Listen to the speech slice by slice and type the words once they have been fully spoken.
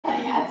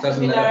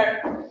Doesn't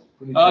matter.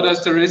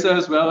 There's Teresa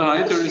as well.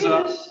 Hi,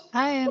 Teresa.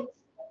 Hi.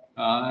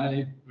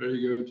 Hi, very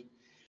good.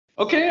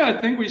 Okay, I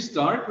think we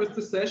start with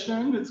the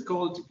session. It's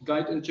called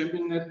Guide and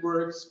Champion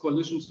Networks,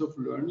 Coalitions of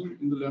Learning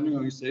in the Learning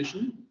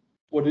Organization.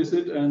 What is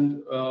it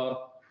and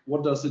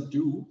what does it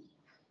do?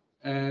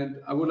 And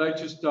I would like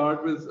to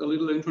start with a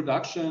little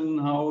introduction.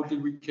 How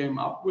did we came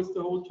up with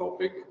the whole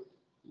topic?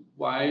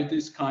 Why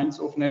these kinds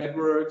of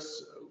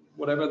networks,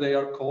 whatever they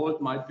are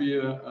called, might be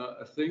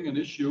a thing, an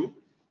issue.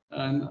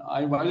 And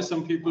I invited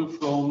some people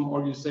from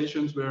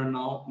organizations where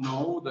now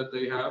know that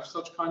they have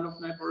such kind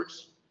of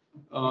networks.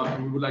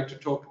 And we would like to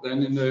talk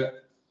then in the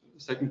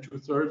second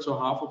 2/3 or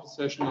half of the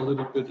session a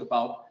little bit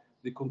about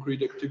the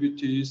concrete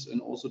activities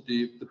and also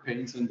the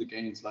pains and the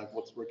gains, like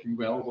what's working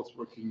well, what's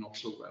working not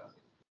so well.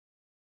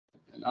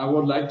 And I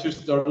would like to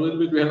start a little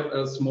bit. We had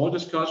a small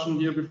discussion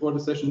here before the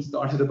session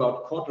started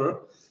about Kotter.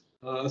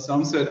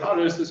 Some said, "Oh,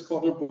 there's this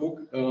Kotter book.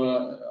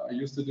 I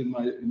used it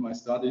in my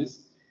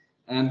studies."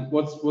 And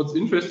what's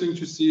interesting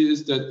to see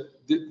is that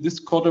this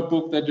Kotter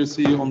book that you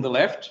see on the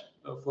left,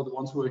 for the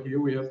ones who are here,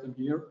 we have them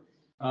here.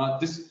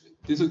 This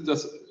is.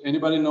 Does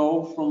anybody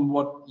know from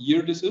what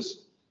year this is?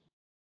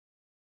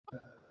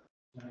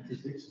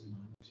 96.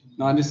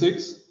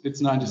 96.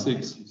 It's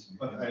 96.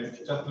 But I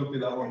just looked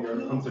it up on your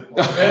concept.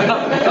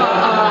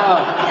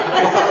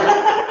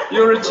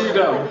 You're a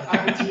cheater.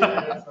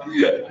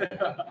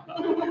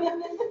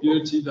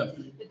 You're a cheater.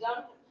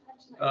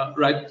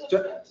 Right.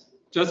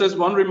 Just as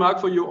one remark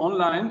for you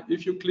online,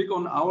 if you click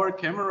on our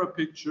camera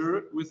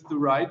picture with the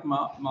right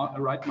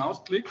mouse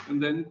click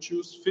and then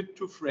choose fit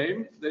to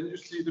frame, then you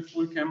see the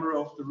full camera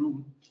of the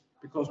room.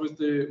 Because with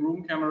the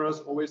room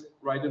cameras, always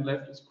right and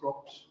left is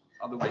cropped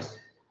otherwise.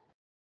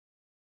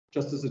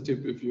 Just as a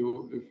tip, if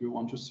you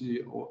want to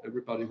see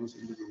everybody who's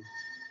in the room.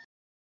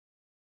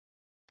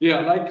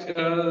 Yeah, like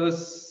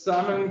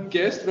Simon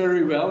guessed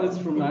very well, it's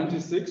from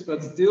 96,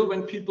 but still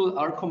when people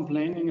are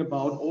complaining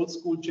about old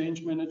school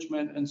change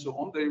management and so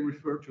on, they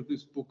refer to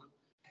this book,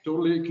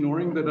 totally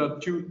ignoring that there are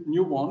two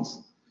new ones.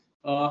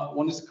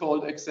 One is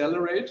called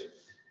Accelerate,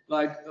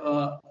 like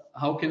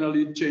how can I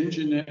lead change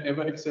in an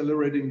ever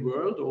accelerating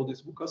world, all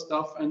this VUCA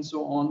stuff and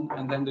so on.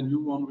 And then the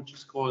new one, which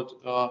is called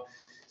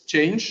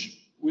Change,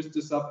 with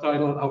the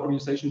subtitle, How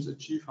Organizations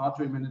Achieve Hard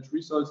to Manage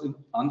Results in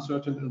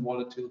Uncertain and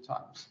Volatile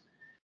Times.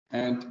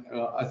 And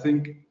I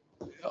think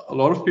a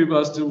lot of people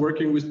are still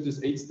working with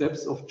these 8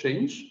 steps of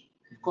change,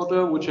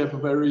 Kotter, which have a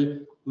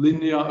very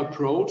linear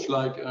approach,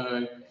 like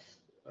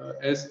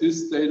as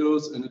is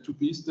status and a to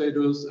be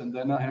status, and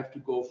then I have to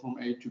go from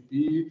A to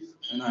B,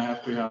 and I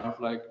have to have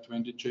like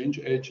 20 change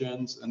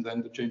agents, and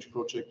then the change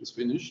project is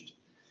finished.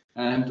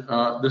 And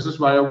this is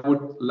why I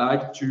would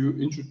like to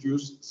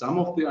introduce some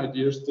of the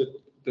ideas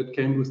that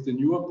came with the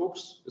newer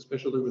books,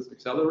 especially with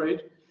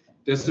Accelerate.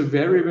 There's a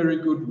very, very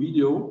good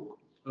video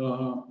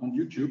on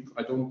YouTube.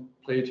 I don't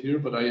play it here,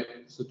 but I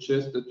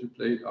suggest that you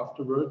play it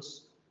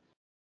afterwards.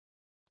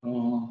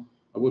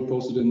 I will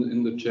post it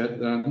in the chat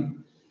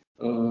then.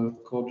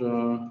 Called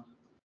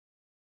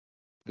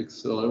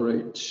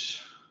Accelerate,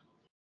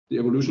 the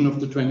evolution of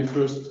the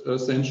 21st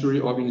century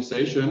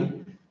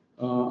organization.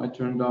 I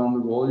turned down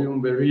the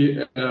volume, where he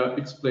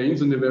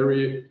explains in a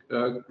very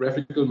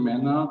graphical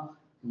manner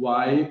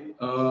why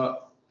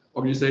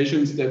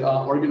organizations that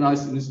are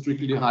organized in a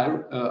strictly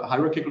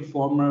hierarchical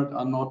format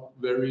are not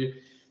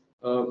very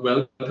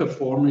well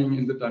performing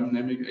in the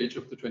dynamic age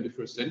of the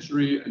 21st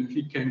century. And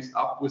he came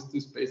up with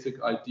this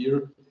basic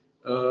idea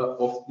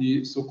of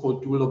the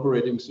so-called dual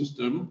operating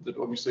system, that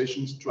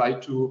organizations try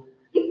to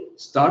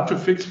start to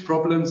fix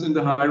problems in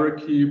the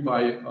hierarchy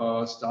by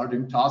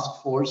starting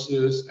task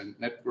forces and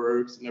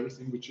networks and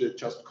everything which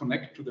just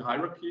connect to the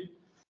hierarchy.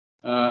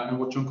 And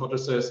what John Kotter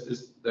says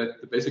is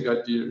that the basic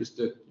idea is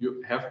that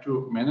you have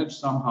to manage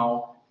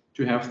somehow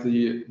to have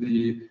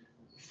the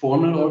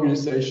formal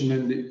organization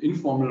and the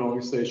informal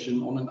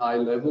organization on an eye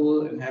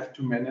level, and have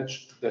to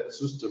manage that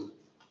system.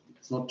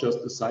 It's not just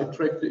a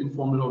sidetrack, the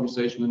informal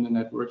organization and the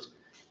networks,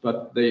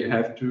 but they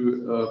have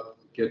to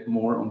get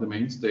more on the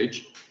main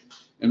stage.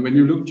 And when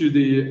you look to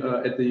the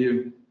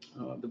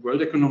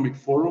World Economic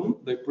Forum,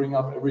 they bring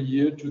up every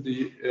year to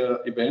the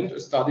event a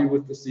study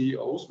with the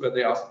CEOs, where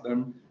they ask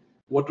them,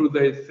 what do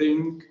they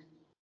think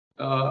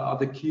are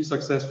the key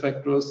success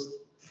factors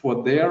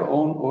for their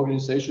own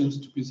organizations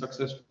to be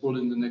successful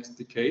in the next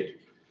decade?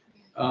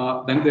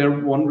 Then their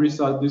one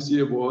result this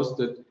year was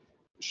that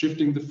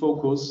shifting the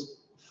focus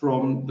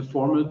from the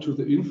formal to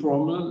the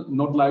informal,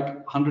 not like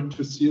 100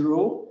 to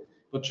 0,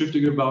 but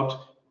shifting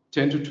about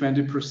 10 to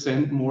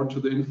 20% more to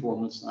the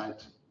informal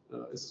side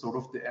is sort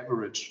of the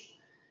average.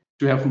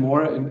 To have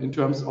more in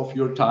terms of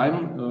your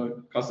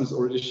time, Carsten is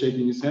already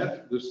shaking his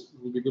head. This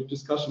will be a good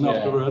discussion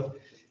afterward.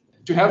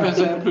 To have as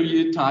an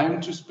employee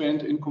time to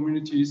spend in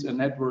communities and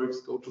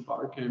networks, go to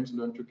bar camps,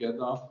 learn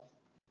together,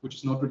 which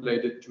is not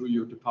related to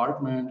your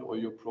department or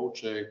your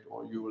project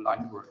or your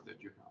line work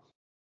that you have.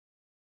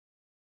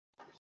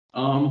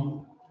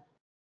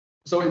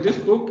 So in this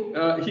book,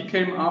 he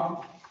came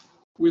up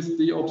with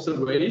the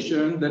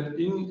observation that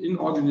in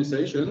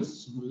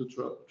organizations, with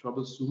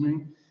trouble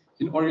zooming,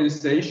 in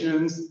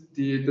organizations,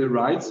 the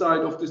right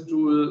side of this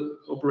dual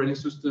operating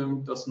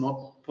system does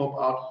not pop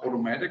out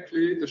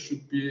automatically. There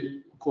should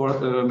be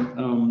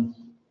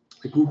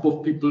a group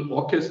of people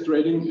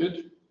orchestrating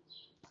it.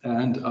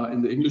 And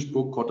in the English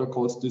book, Kotter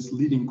calls this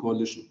leading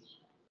coalition.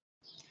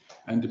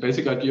 And the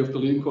basic idea of the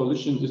leading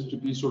coalition is to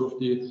be sort of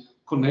the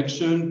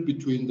connection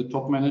between the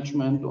top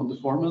management on the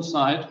formal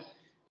side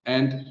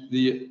and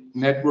the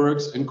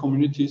networks and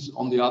communities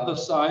on the other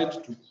side,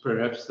 to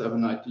perhaps have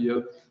an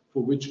idea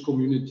for which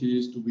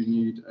communities do we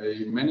need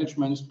a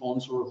management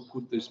sponsor, who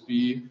could this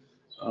be,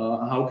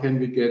 how can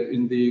we get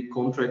in the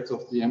contracts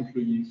of the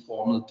employee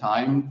formal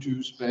time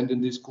to spend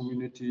in these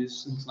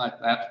communities, things like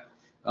that.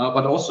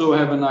 But also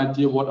have an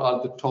idea what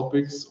are the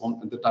topics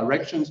on the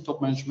directions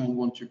top management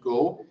want to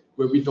go,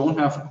 where we don't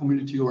have a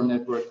community or a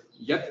network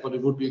yet, but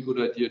it would be a good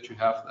idea to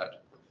have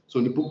that. So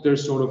in the book,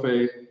 there's sort of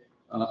a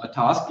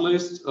task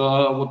list,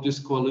 what this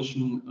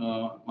coalition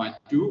might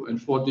do.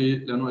 And for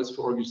the Learners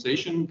for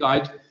Organization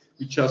guide,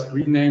 we just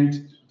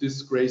renamed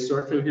this gray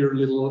circle here a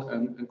little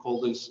and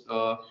call this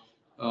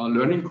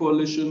learning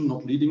coalition,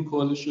 not leading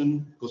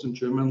coalition, because in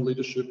German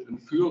leadership and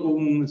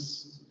Führung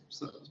is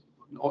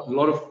a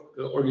lot of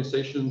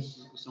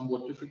organizations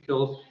somewhat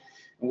difficult.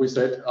 And we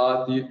said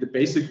the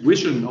basic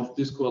vision of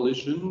this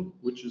coalition,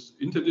 which is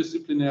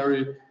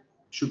interdisciplinary,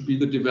 should be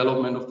the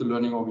development of the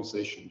learning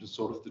organization. This is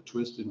sort of the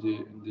twist in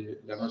the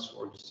Learners for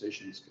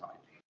Organizations guide.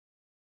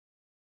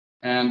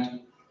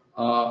 And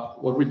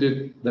what we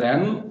did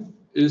then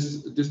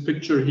is this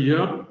picture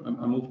here.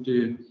 I moved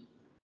the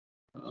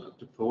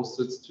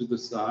post-its to the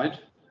side.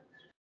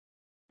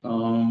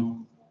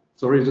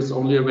 Sorry, it is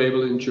only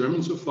available in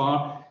German so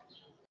far.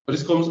 But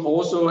this comes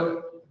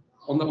also,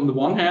 on the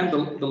one hand, the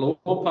lower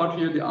part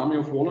here, the Army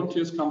of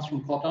Volunteers, comes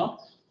from Kotter.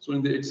 So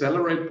in the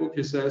Accelerate book,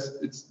 he says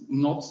it's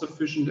not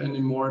sufficient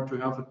anymore to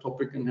have a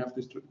topic and have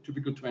this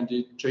typical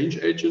 20 change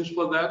agents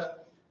for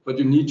that, but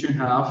you need to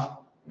have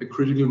a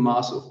critical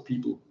mass of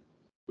people,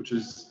 which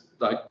is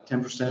like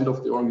 10%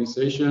 of the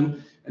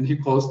organization. And he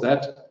calls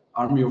that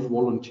Army of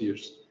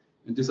Volunteers.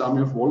 And this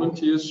Army of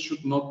Volunteers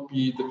should not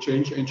be the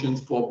change agents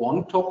for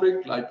one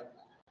topic, like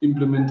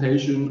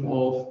implementation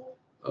of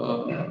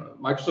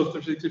Microsoft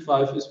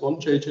 365 is one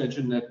change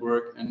agent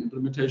network, and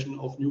implementation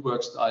of new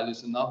work style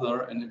is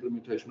another, and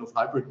implementation of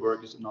hybrid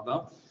work is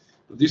another.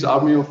 But this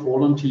Army of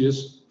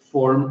Volunteers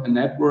form a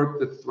network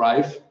that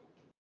drive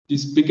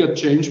this bigger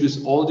change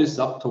with all these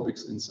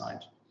subtopics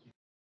inside.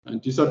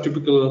 And these are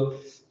typical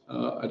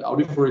at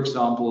Audi, for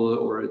example,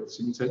 or at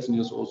Siemens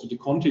Healthineers also the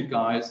Conti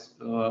guys.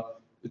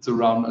 It's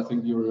around, I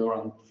think you're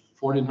around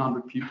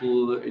 1,400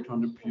 people,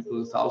 800 people,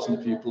 1,000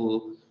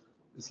 people.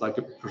 It's like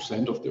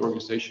 1% of the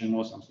organization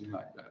or something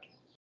like that.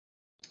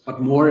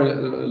 But more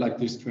like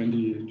this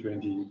 20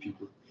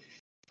 people.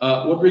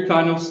 What we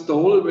kind of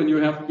stole when you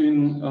have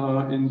been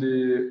in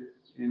the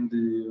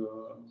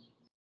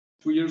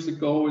 2 years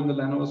ago in the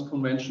Learners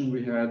Convention,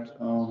 we had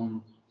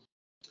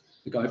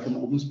the guy from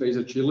Open Space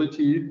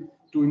Agility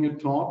doing a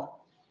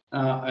talk,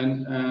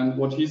 and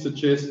what he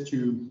suggests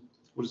to,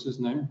 what is his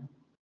name?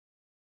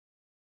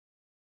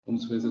 Open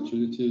Space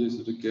Agility, is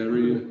it a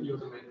Gary? You're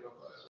the main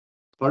profile.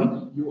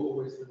 Pardon? You're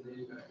always the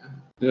main guy.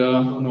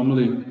 Yeah,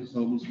 normally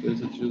Open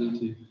Space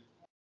Agility.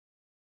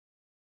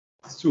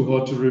 It's too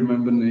hard to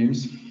remember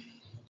names.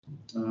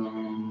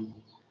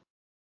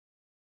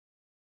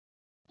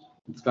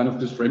 It's kind of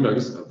this framework.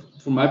 It's,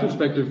 from my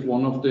perspective,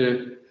 one of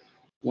the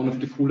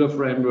cooler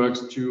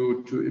frameworks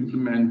to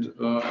implement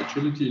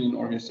agility in an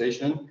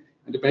organization.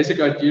 And the basic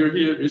idea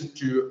here is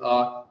to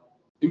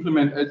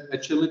implement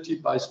agility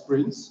by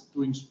sprints,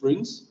 doing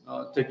sprints,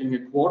 taking a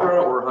quarter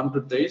or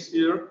 100 days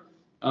here,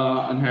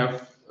 and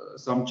have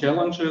some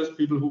challenges,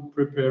 people who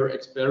prepare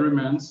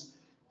experiments.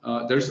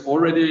 There's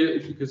already,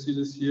 if you can see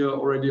this here,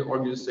 already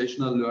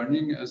organizational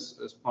learning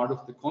as part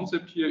of the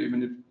concept here,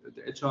 even if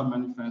the Agile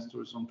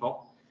Manifesto is on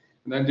top.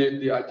 And then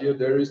the idea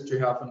there is to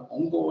have an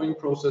ongoing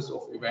process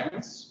of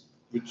events,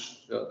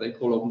 which they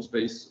call open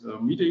space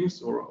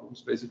meetings or open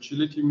space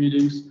agility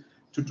meetings,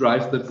 to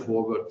drive that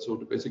forward. So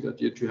the basic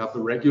idea to have a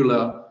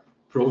regular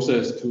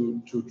process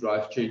to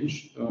drive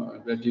change,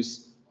 where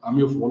this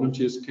army of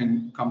volunteers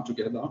can come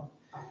together.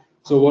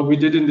 So what we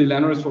did in the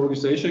Learners for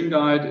Organization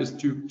guide is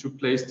to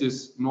place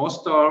this North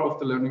Star of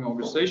the learning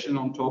organization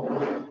on top,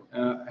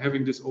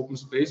 having this open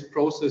space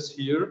process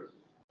here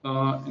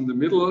in the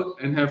middle,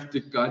 and have the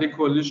guiding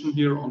coalition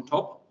here on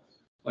top,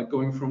 like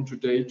going from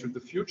today to the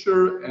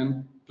future,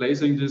 and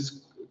placing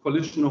this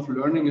coalition of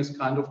learning as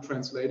kind of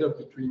translator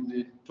between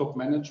the top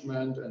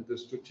management and the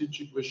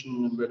strategic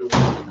vision and where do we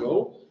want to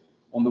go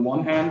on the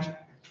one hand,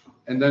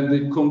 and then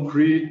the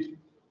concrete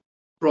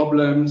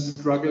problems,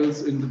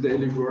 struggles in the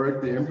daily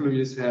work the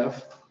employees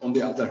have on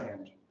the other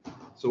hand.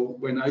 So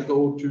when I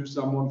go to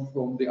someone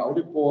from the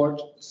Audi board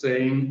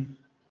saying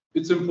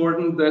it's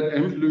important that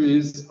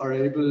employees are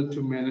able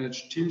to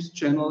manage Teams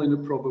channel in a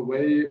proper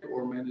way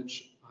or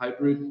manage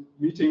hybrid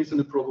meetings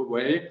in a proper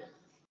way,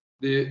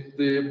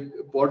 the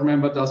board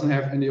member doesn't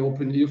have any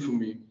open ear for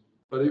me.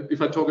 But if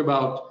I talk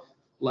about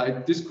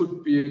like this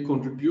could be a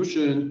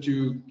contribution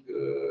to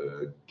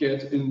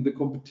get in the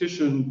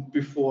competition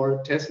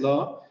before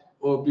Tesla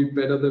or be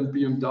better than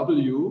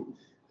BMW,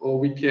 or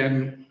we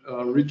can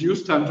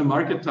reduce time to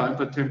market time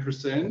by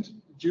 10%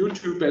 due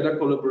to better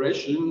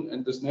collaboration,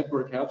 and this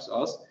network helps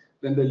us,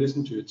 then they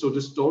listen to it. So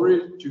the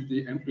story to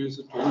the employee is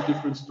a totally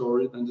different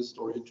story than the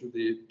story to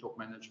the top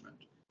management.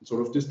 And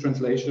sort of this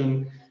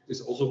translation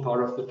is also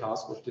part of the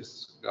task of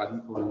this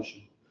guiding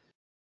coalition.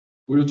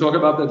 We will talk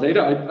about that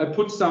later. I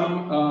put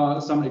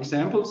some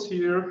examples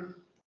here.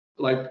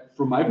 Like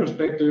from my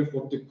perspective,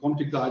 what the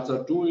Conti guides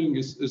are doing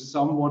is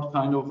somewhat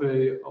kind of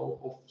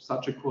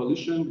such a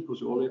coalition, because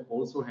you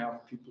also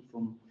have people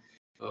from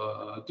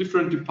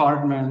different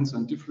departments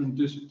and different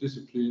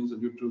disciplines,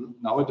 and you do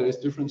nowadays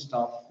different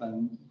stuff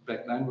than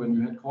back then when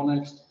you had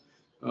Connext.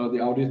 The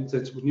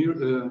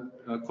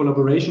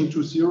Collaboration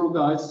 2.0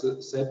 guides,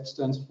 Z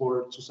stands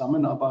for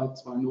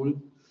Zusammenarbeit 2.0.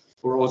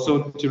 Or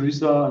also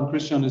Teresa and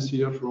Christian is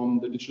here from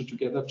the Digital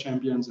Together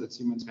Champions at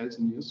Siemens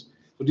Healthineers.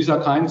 So these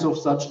are kinds of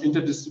such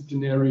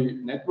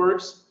interdisciplinary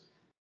networks,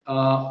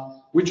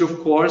 which of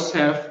course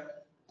have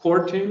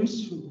core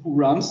teams who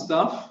run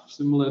stuff,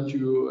 similar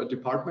to a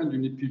department. You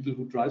need people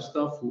who drive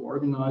stuff, who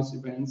organize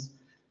events,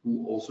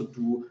 who also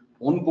do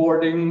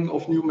onboarding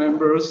of new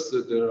members.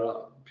 There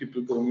are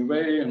people going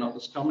away and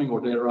others coming,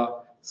 or there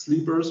are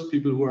sleepers,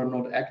 people who are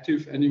not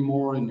active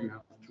anymore, and you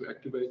have to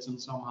activate them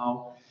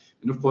somehow.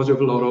 And of course, you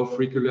have a lot of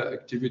regular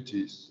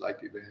activities like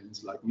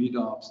events, like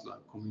meetups, like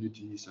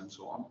communities, and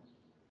so on.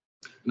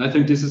 And I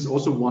think this is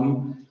also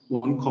one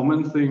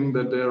common thing,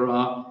 that there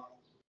are,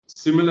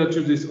 similar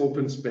to this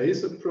open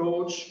space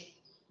approach,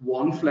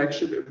 one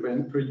flagship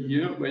event per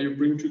year where you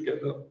bring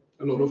together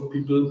a lot of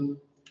people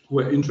who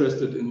are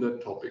interested in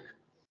that topic.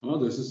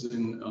 This is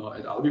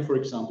at Audi, for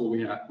example,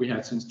 we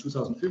had since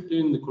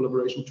 2015 the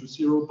Collaboration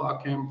 2.0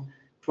 Barcamp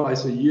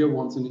twice a year,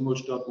 once in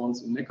Ingolstadt,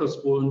 once in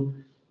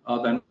Neckarsulm.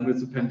 Then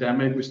with the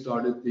pandemic, we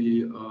started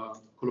the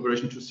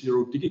Collaboration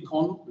 2.0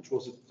 DigiCon, which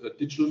was a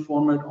digital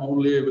format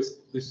only. It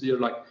was this year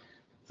like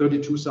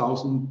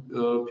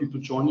 32,000 people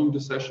joining the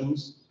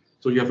sessions.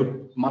 So you have a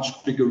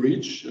much bigger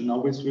reach. And now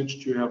we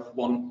switched to have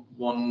one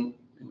in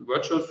a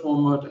virtual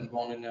format and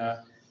one in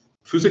a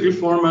physical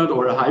format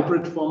or a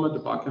hybrid format. The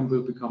Barcamp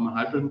will become a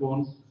hybrid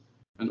one.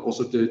 And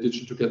also the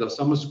Digital Together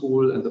Summer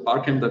School and the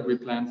Barcamp that we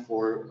planned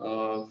for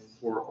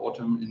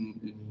autumn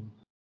in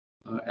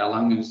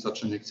Erlangen is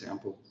such an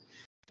example.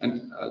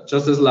 And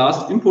just as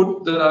last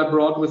input that I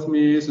brought with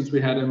me, since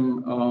we had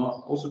him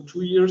also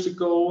 2 years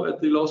ago at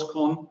the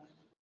loscon,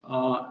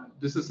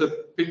 this is a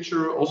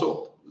picture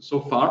also so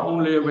far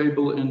only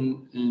available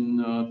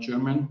in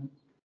German.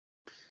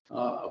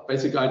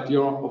 Basic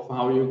idea of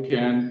how you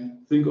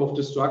can think of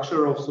the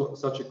structure of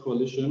such a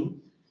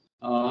coalition.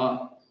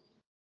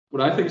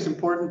 What I think is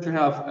important to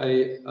have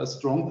a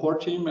strong core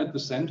team at the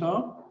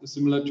center,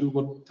 similar to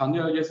what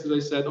Tanya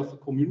yesterday said of a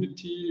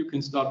community. You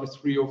can start with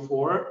 3 or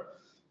 4.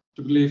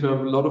 Typically, if you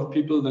have a lot of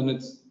people, then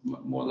it's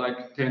more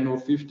like 10 or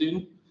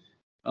 15.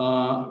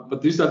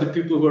 But these are the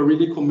people who are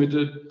really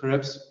committed,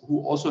 perhaps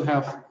who also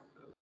have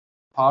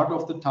part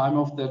of the time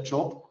of their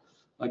job,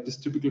 like this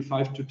typical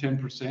 5 to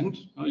 10%.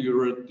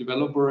 You're a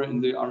developer in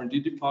the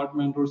R&D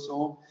department or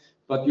so,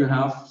 but you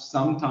have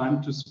some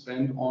time to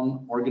spend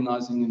on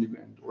organizing an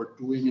event or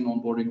doing an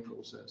onboarding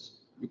process.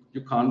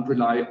 You can't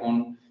rely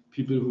on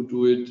people who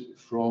do it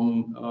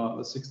from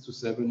 6 to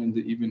 7 in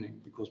the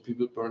evening, because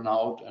people burn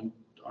out and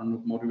are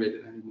not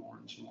motivated anymore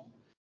and so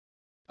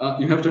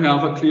on. You have to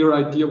have a clear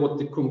idea what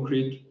the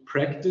concrete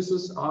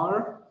practices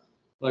are.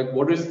 Like,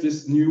 what is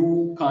this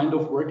new kind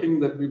of working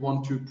that we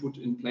want to put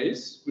in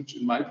place, which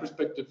in my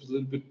perspective is a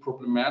little bit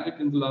problematic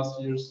in the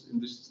last years in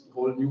this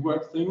whole new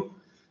work thing,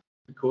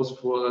 because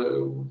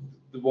for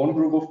the one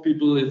group of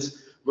people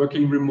it's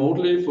working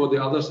remotely, for the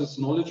others it's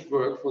knowledge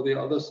work, for the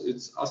others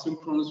it's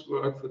asynchronous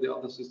work, for the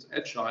others it's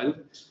agile.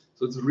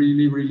 So it's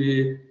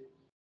really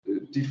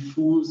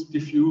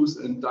diffuse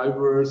and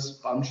diverse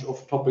bunch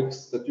of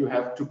topics that you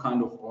have to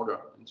kind of order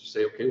and to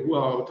say, okay, who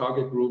are our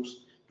target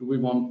groups? Do we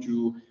want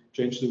to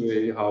change the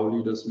way how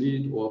leaders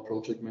lead, or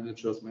project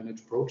managers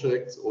manage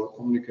projects, or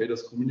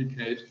communicators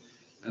communicate?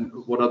 And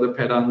what are the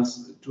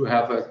patterns to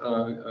have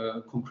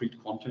a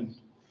concrete content?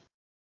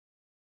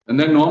 And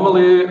then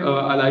normally,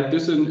 I like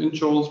this in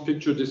Joel's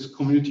picture, this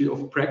community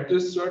of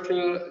practice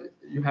circle.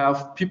 You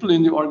have people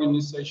in the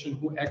organization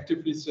who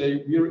actively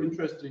say, we are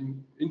interested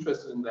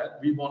in that.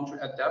 We want to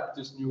adapt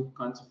these new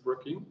kinds of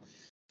working,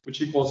 which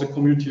he calls a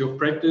community of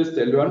practice.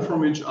 They learn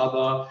from each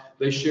other.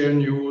 They share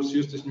news.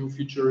 Here's this new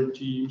feature in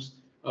Teams.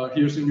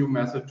 Here's a new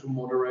method to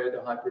moderate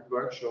a hybrid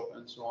workshop,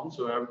 and so on.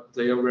 So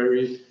they are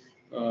very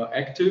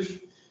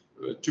active.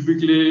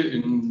 Typically,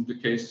 in the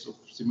case of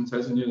Siemens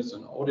Healthineers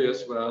and Audi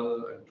as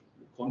well, and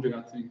Conti,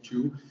 I think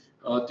too,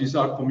 these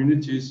are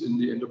communities in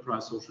the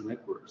enterprise social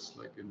networks,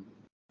 like in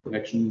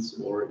Connections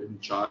or in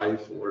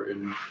Jive or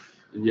in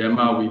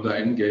Yammer, Weaver,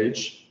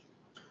 Engage.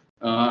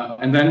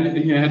 And then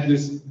he had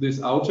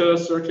this outer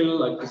circle,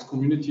 like this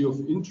community of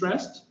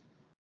interest,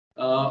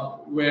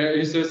 where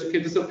he says, okay,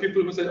 these are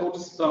people who say, oh,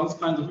 this sounds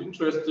kind of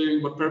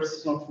interesting, but perhaps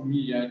it's not for me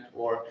yet,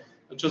 or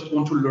I just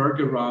want to lurk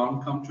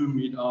around, come to a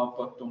meetup,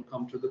 but don't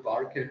come to the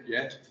barcamp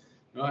yet.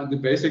 And the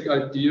basic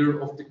idea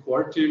of the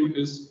core team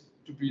is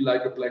to be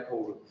like a black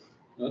hole,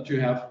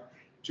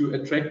 to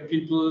attract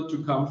people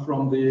to come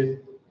from the,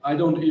 I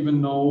don't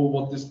even know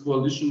what this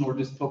coalition or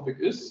this topic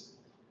is,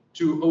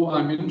 to, oh,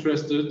 I'm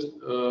interested,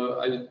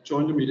 I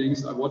join the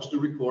meetings, I watch the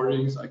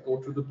recordings, I go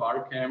to the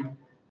barcamp,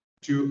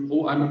 to,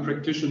 oh, I'm a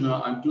practitioner,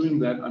 I'm doing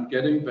that, I'm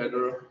getting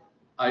better,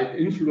 I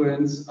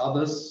influence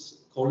others,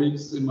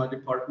 colleagues in my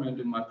department,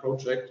 in my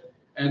project,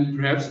 and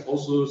perhaps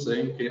also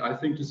saying, okay, I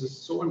think this is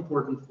so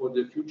important for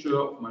the future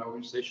of my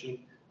organization,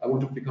 I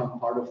want to become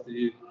part of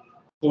the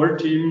core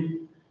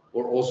team,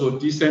 or also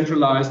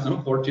decentralized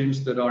core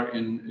teams that are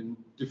in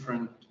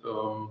different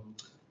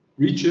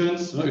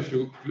regions. If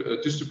you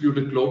distribute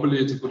it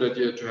globally, it's a good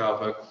idea to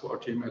have a core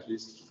team at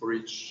least for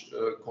each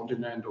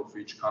continent or for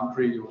each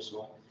country or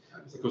so.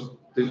 Because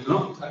the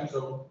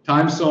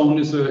time zone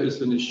is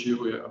an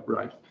issue, yeah,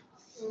 right.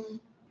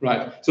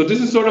 Right. So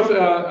this is sort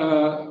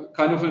of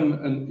kind of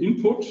an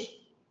input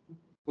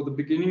for the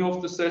beginning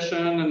of the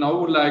session, and I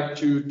would like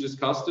to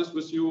discuss this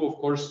with you. Of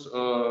course,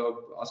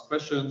 ask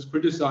questions,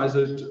 criticize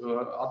it,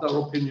 other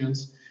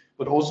opinions,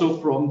 but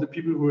also from the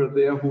people who are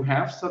there who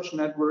have such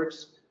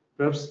networks,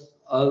 perhaps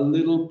a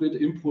little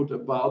bit input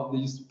about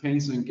these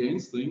pains and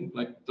gains thing.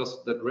 Like,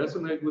 does that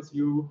resonate with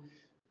you?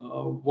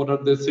 What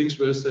are the things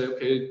where you say,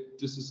 okay,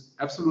 this is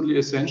absolutely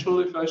essential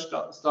if I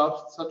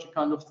start such a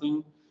kind of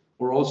thing?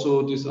 Or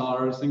also, these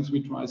are things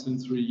we tried in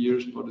 3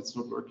 years, but it's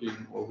not working,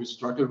 or we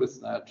struggle with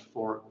that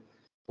for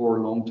a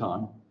long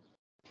time.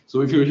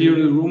 So if you're here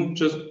in the room,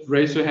 just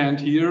raise your hand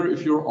here.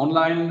 If you're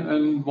online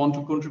and want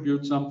to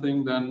contribute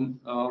something, then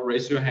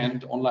raise your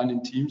hand online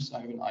in Teams.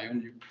 I have an eye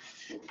on you.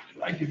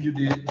 I give you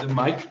the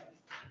mic,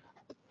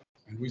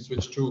 and we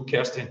switch to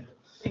Kerstin.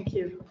 Thank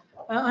you.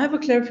 I have a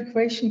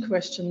clarification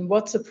question.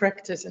 What's a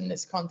practice in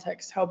this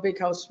context? How big,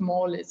 how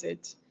small is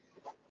it?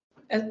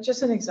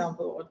 Just an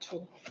example or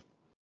two.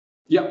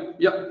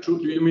 Yeah, true.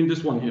 Do you mean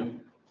this one here?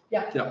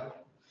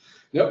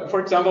 Yeah.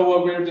 For example,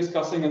 what we're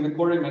discussing in the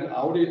core team at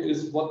Audi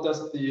is what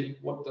does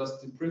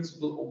the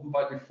principle open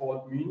by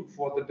default mean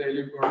for the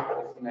daily work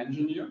of an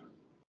engineer?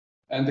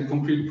 And the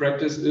concrete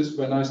practice is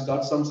when I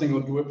start something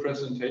or do a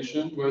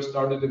presentation, do I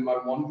start it in my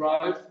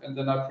OneDrive and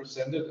then I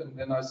present it and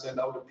then I send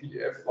out a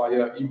PDF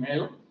via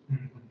email?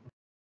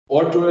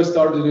 Or do I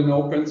start it in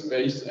open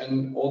space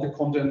and all the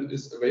content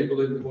is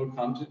available in the whole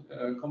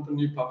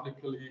company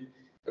publicly?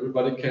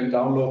 Everybody can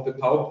download the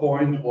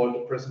PowerPoint, or the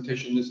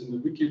presentation is in the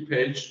wiki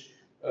page.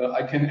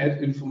 I can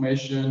add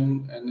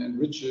information and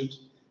enrich it.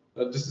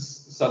 This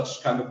is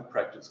such kind of a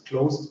practice,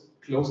 closed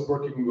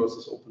working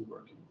versus open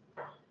working.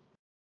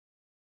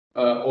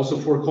 Also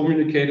for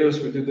communicators,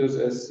 we did this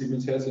as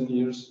Siemens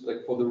Healthineers,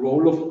 like for the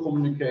role of a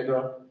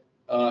communicator.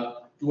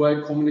 Do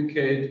I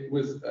communicate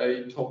with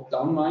a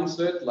top-down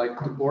mindset, like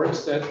the board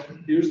said,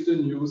 here's the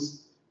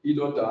news, eat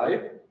or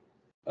die?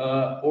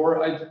 Or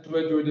do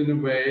I do it in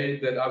a way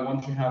that I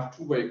want to have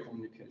two-way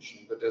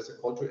communication, that there's a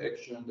call to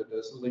action, that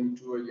there's a link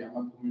to a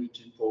Yammer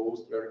community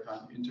post where I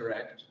can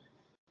interact.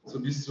 So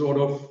this sort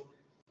of,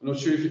 I'm not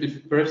sure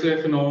if perhaps you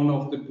have known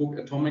of the book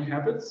Atomic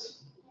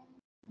Habits.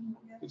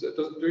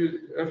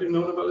 Have you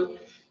known about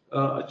it?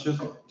 I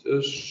just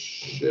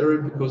share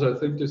it because I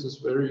think this is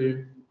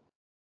very,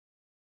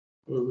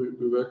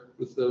 we work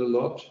with that a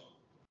lot.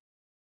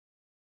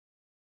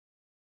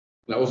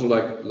 And I also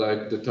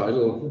like the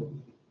title.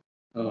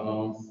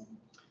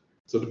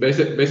 So the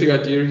basic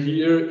idea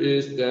here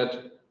is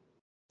that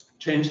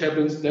change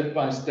happens step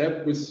by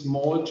step with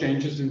small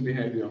changes in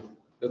behavior.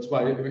 That's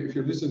why if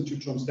you listen to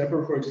John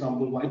Stepper, for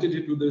example, why did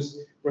he do this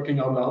working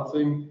out loud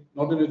thing?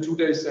 Not in a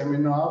 2-day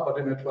seminar, but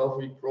in a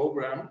 12-week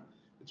program.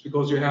 It's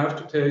because you have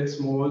to take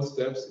small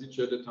steps each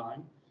at a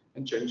time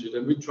and change it.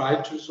 And we try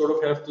to sort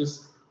of have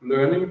this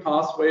learning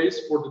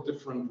pathways for the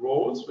different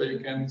roles where you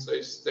can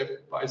say step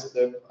by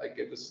step, I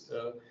get this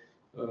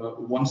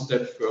one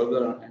step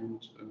further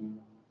and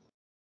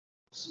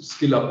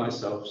skill up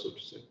myself, so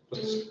to say. But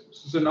is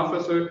this enough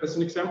as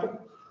an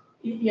example?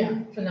 Yeah,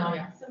 for now,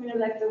 yeah. Something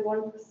like the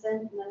 1%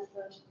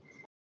 method.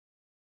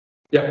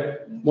 Yeah,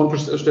 1%.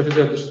 Steffi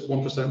said this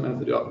 1%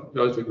 method.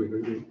 Yeah, I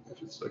agree.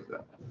 If it's like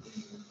that.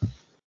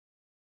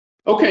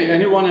 Okay,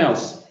 anyone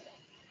else?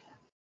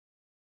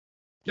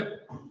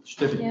 Yep,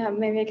 Steffi. Yeah,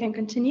 maybe I can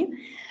continue.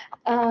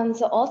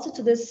 So also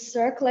to this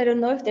circle, I don't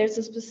know if there's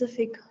a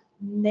specific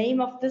name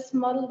of this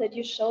model that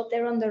you showed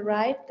there on the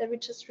right that we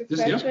just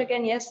referred to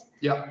again. Yes.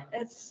 Yeah.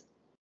 It's.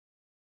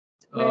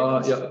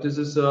 Yeah. This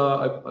is.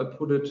 I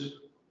put it.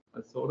 I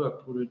thought I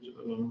put it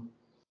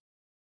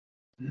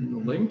in the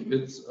link.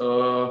 It's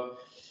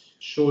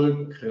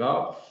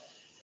Scholl-Graf,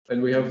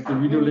 and we have the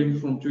video link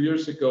from 2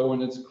 years ago,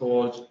 and it's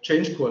called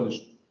Change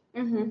Coalition.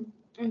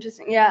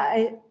 Interesting.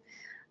 Yeah,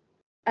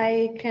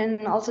 I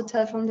can also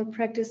tell from the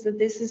practice that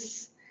this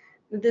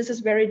is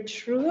very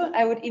true.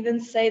 I would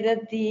even say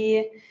that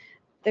the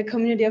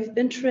community of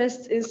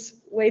interest is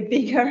way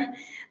bigger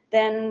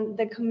than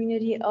the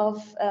community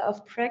of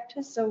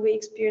practice. So we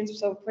experience,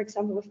 so for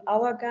example, with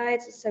our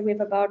guides, so we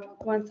have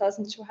about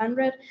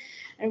 1,200,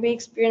 and we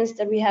experienced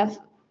that we have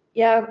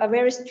a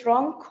very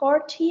strong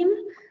core team,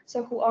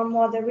 so who are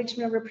more the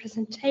regional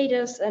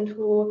representatives and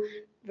who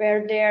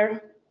were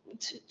there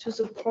to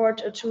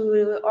support,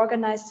 to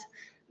organize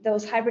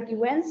those hybrid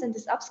events and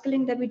this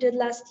upskilling that we did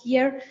last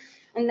year.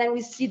 And then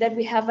we see that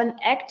we have an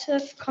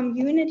active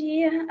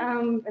community.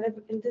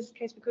 In this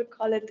case, we could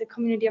call it the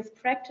community of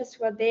practice,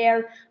 who are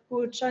there,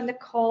 who join the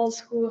calls,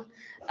 who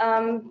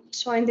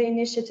join the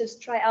initiatives,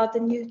 try out the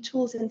new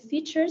tools and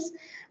features.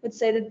 I would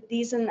say that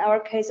these, in our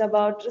case, are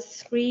about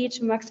 3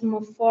 to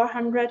maximum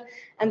 400,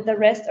 and the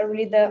rest are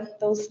really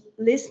those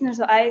listeners.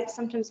 So I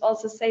sometimes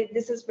also say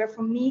this is where,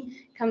 for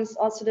me, comes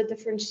also the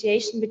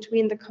differentiation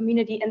between the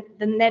community and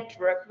the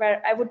network,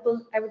 where I would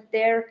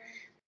dare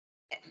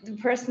the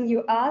person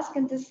you ask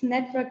in this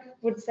network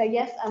would say,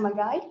 yes, I'm a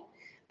guide,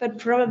 but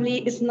probably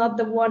is not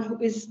the one who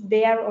is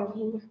there or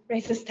who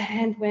raises the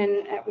hand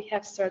when we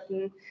have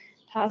certain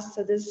tasks.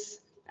 So this,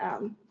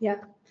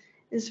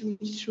 is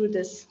really true,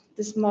 this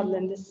model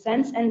in this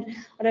sense. And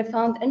what I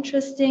found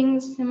interesting,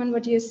 Simon,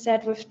 what you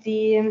said with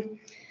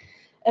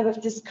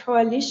with this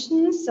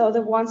coalition, so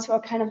the ones who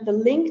are kind of the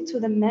link to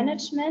the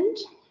management,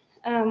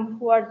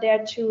 who are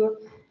there to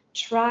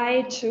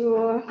try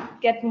to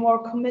get more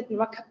commitment,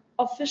 more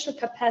official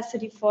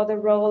capacity for the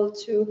role,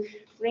 to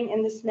bring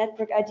in this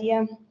network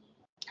idea.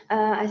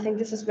 I think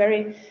this is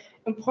very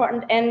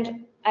important,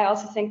 and I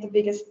also think the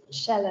biggest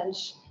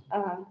challenge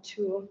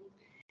to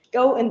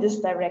go in this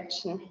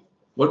direction.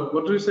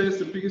 What do you say is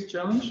the biggest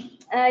challenge?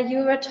 You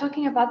were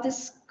talking about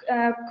this,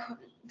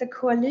 the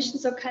coalition,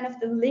 so kind of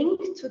the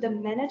link to the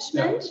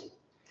management,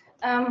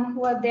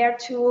 who are there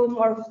to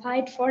more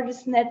fight for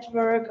this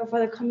network or for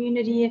the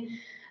community,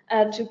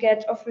 to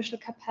get official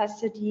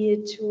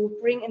capacity, to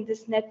bring in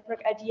this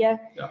network idea.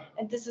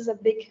 And this is a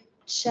big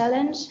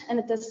challenge. And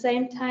at the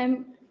same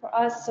time, for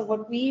us, so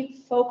what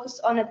we focus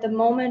on at the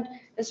moment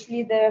is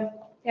really the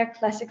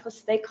classical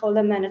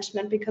stakeholder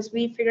management, because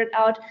we figured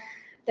out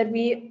that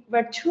we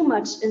were too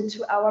much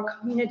into our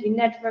community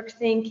network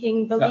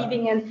thinking,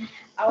 believing in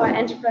our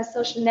enterprise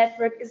social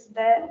network is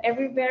there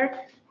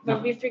everywhere,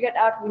 but we figured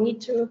out we need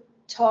to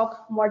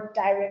talk more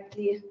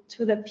directly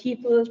to the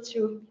people,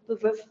 to people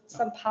with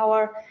some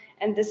power,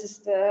 and this is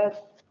the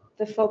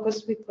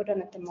focus we put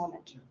on at the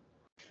moment.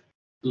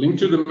 Link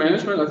to the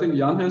management, I think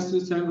Jan has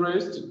his hand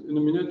raised in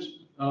a minute.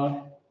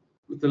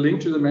 With the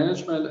link to the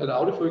management at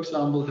Audi, for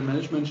example, the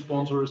management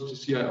sponsor is the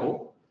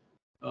CIO.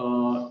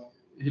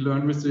 He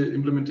learned with the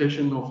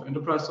implementation of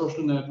enterprise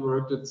social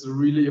network that's a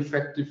really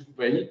effective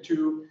way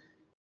to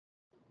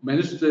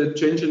manage the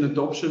change and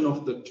adoption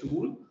of the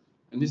tool.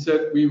 And he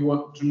said, we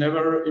want to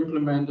never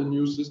implement a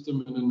new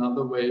system in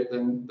another way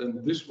than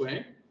this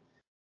way.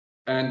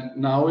 And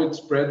now it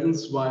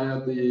spreads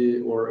via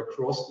or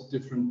across the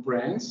different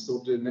brands.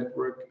 So the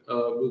network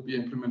will be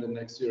implemented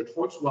next year at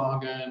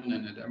Volkswagen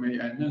and at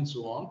MAN and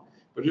so on.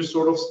 But you're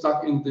sort of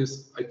stuck in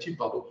this IT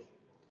bubble.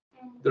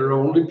 There are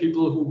only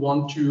people who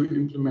want to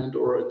implement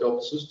or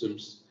adopt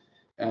systems.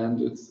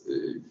 And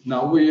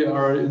now we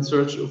are in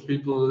search of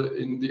people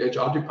in the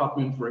HR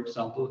department, for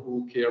example,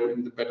 who care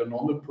in the Better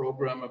Normal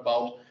program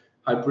about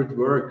hybrid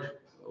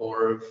work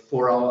or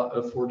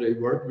 4-day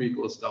work week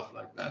or stuff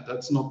like that.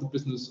 That's not the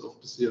business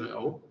of the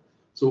CIO.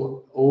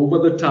 So over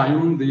the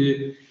time,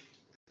 the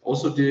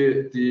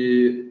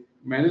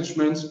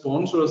management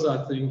sponsors,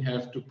 I think,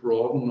 have to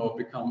broaden or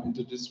become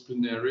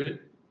interdisciplinary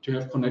to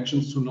have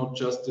connections to not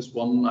just this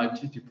one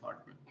IT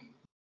department.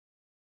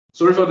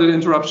 Sorry for the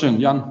interruption.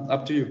 Jan,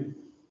 up to you.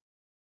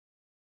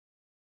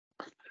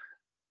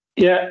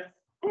 Yeah,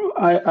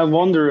 I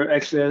wonder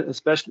actually,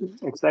 especially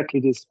exactly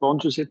this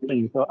sponsorship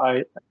thing. So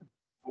I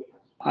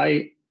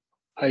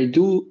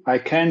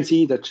can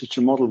see that such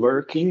a model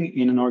working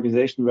in an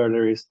organization where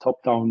there is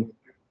top-down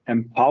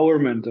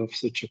empowerment of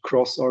such a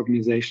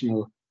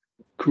cross-organizational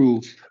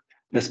group,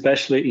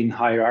 especially in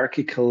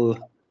hierarchical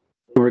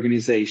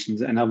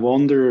organizations. And I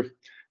wonder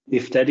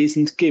if that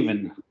isn't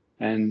given,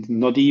 and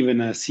not even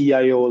a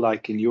CIO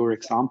like in your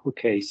example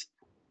case,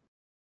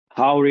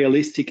 how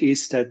realistic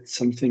is that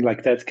something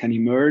like that can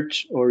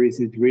emerge, or is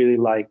it really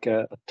like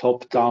a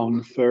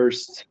top-down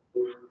first,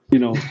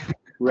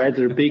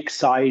 rather big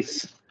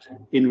size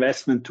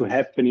investment to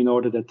happen in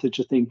order that such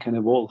a thing can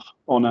evolve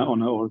on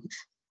a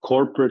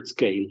corporate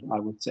scale, I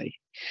would say.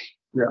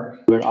 Yeah.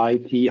 Where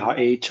IT,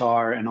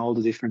 HR, and all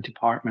the different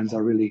departments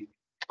are really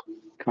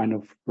kind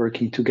of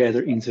working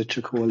together in such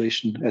a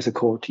coalition as a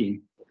core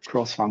team,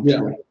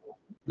 cross-functional.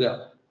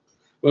 Yeah.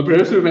 Well,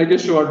 perhaps we make a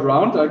short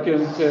round. I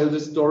can tell the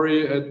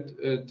story at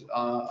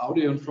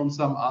Audi and from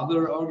some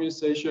other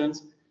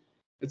organizations.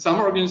 At some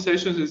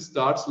organizations, it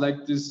starts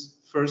like this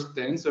first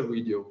dancer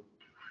video.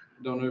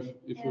 I don't know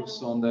if you've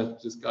seen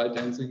that, this guy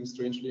dancing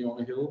strangely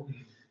on a hill,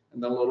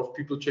 and then a lot of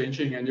people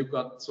changing, and you've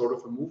got sort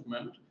of a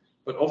movement.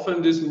 But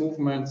often these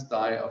movements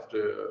die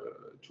after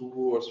 2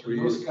 or 3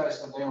 years. Those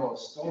guys are there all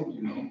stoned,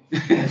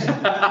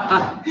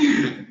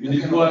 You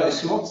need more. They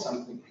smoke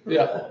something.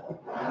 Yeah.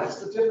 That's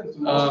the difference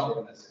to most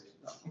organizations.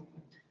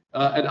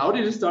 At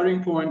Audi, the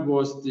starting point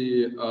was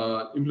the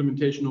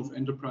implementation of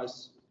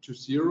Enterprise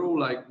 2.0,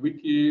 like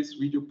wikis,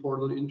 video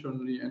portal,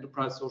 internally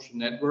enterprise social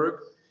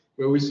network,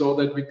 where we saw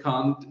that we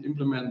can't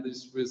implement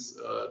this with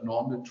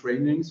normal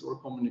trainings or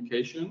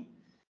communication.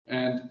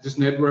 And this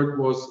network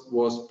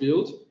was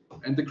built.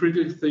 And the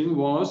critical thing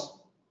was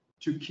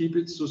to keep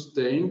it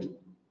sustained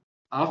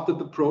after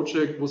the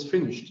project was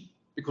finished.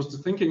 Because the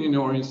thinking in the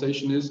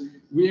organization is,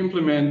 we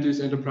implement this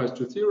Enterprise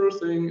 2.0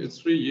 thing, it's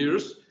 3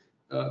 years,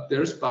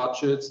 there's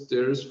budgets,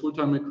 there's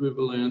full-time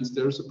equivalents,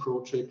 there's a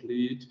project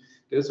lead,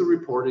 there's a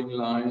reporting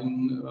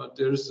line,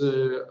 there's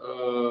a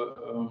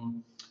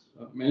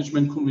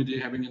management committee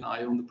having an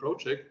eye on the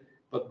project.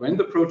 But when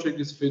the project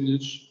is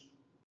finished,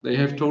 they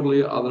have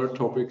totally other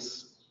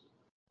topics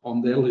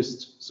on their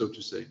list, so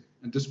to say.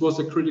 And this was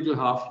a critical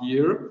half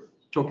year,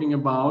 talking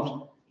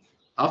about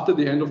after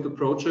the end of the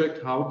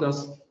project, how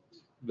does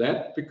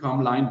that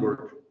become line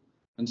work?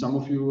 And some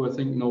of you, I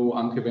think, know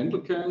Anke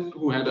Wendelken,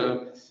 who had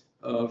a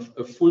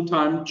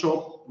full-time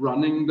job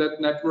running that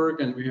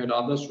network, and we had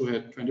others who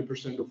had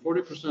 20% or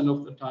 40%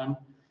 of the time.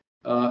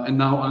 And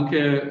now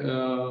Anke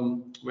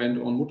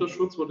went on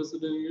Mutterschutz, what is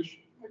it in English?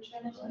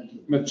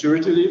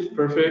 Maturity leave,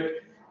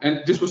 perfect.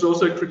 And this was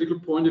also a critical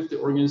point if the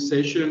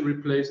organization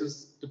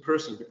replaces the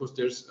person, because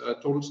there's a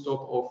total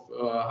stop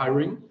of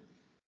hiring.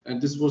 And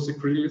this was a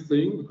critical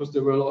thing, because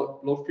there were a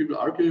lot of people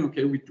arguing,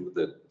 okay, we do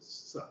that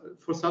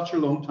for such a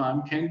long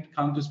time,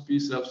 can't this be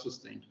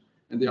self-sustained?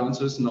 And the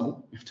answer is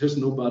no. If there's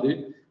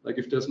nobody, like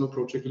if there's no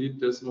project lead,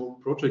 there's no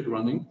project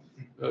running.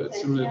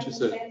 It's similar to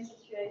say.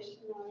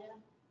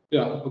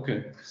 Yeah,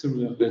 okay,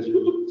 similar that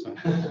you.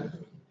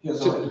 Yeah,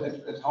 so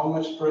at how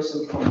much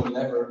percent from the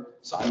level?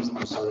 So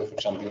I'm sorry for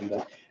jumping in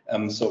there.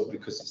 So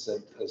because you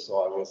said,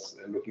 so I was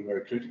looking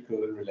very critical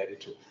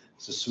related to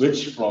the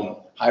switch from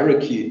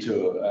hierarchy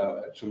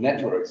to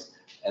networks,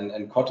 and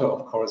Kotter,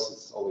 of course,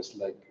 it's always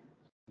like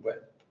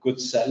good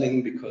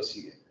selling, because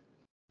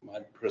my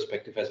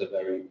perspective has a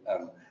very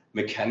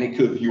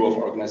mechanical view of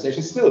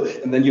organization still.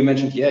 And then you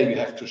mentioned, yeah, you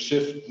have to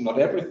shift not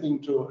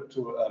everything to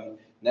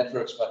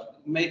networks,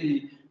 but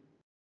maybe,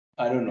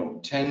 I don't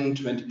know, 10,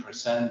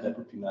 20%, that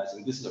would be nice.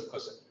 And this is, of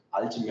course, an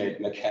ultimate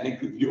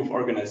mechanical view of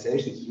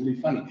organization. It's really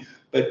funny.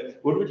 But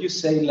what would you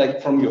say,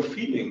 like, from your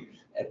feeling,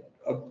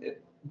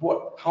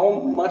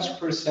 how much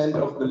percent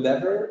of the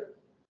lever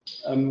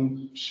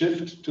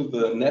shift to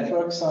the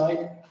network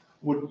side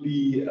would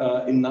be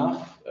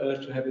enough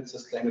to have it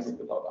sustainable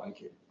without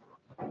Anke?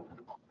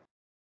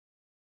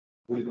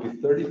 Would it be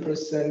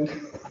 30%,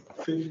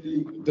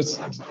 50%? That's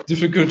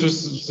difficult to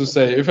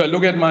say. If I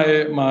look at my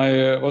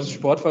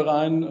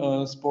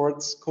Sportverein,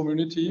 sports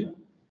community,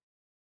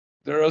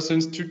 there are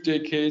since 2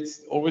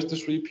 decades always the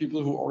 3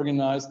 people who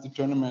organize the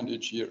tournament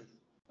each year.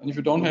 And if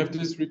you don't have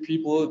these 3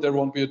 people, there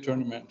won't be a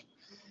tournament.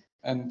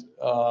 And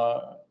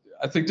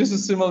I think this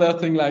is a similar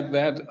thing like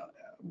that.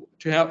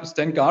 To have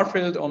Stan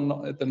Garfield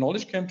at the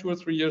Knowledge Camp 2 or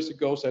 3 years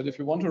ago said, if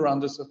you want to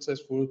run the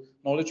successful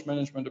knowledge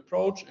management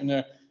approach in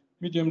a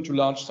medium to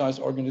large size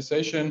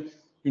organization,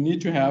 you need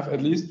to have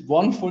at least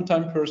one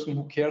full-time person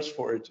who cares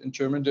for it. In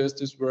German, there's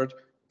this word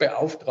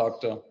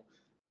Beauftragter,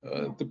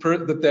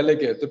 the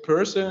delegate, the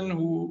person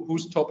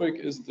whose topic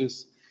is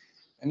this.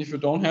 And if you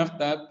don't have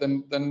that,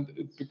 then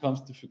it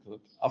becomes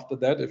difficult. After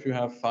that, if you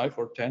have 5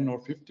 or 10 or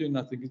 15,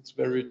 I think it's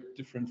very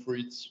different for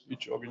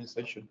each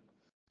organization.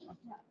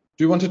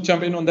 Do you want to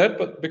jump in on that?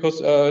 But because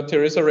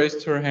Teresa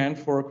raised her hand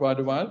for quite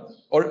a while,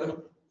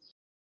 or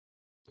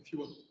if you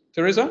want,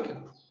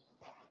 Teresa.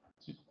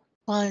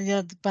 Well,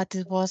 yeah, but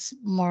it was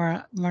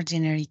more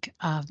generic.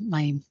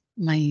 My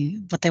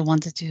what I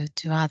wanted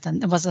to add,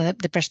 and it was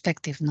the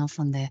perspective,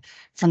 from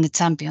the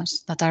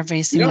champions that are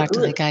very similar to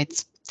the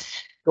guides.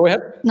 Go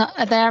ahead. No,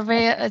 they are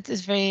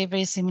it's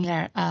very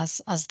similar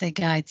as the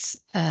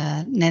guides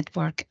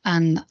network,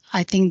 and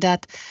I think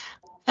that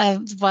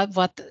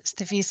what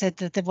Steffi said,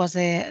 that there was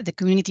the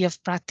community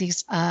of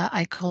practice.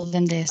 I call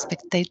them the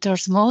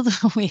spectators mode.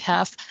 We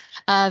have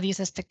this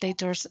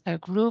spectators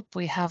group.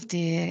 We have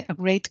the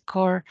great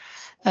core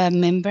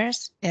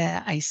members.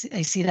 I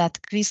see that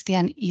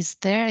Christian is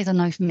there. I don't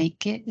know if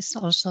Meike is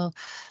also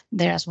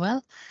there as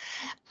well.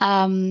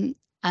 And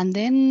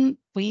then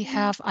we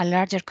have a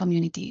larger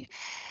community.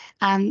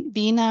 And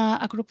being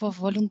a group of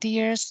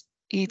volunteers,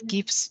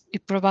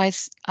 it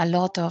provides a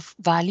lot of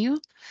value.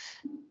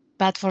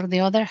 But for the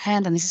other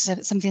hand, and this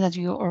is something that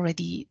you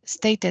already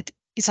stated,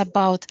 is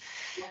about,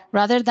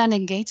 rather than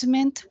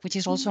engagement, which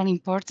is also an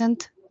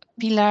important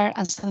pillar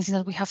and something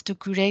that we have to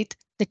create,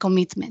 the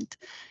commitment.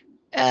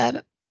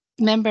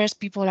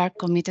 People are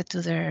committed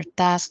to their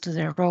tasks, to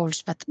their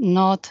roles, but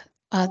not,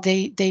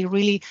 they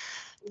really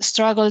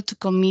struggle to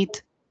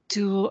commit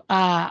to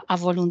a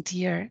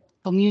volunteer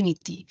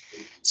community.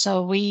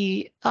 So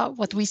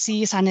what we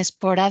see is an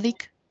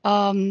sporadic,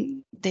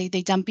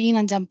 they jump in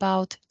and jump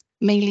out,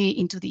 mainly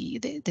into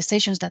the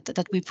sessions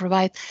that we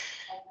provide.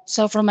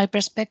 So from my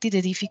perspective,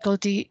 the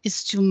difficulty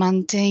is to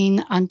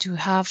maintain and to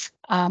have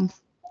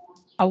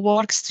a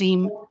work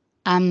stream,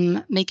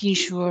 making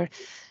sure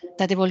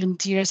that the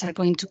volunteers are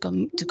going to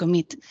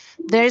commit.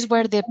 There is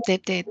where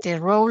the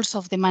roles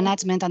of the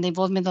management and the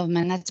involvement of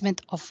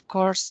management, of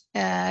course,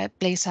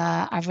 plays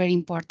a very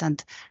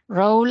important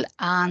role,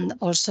 and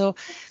also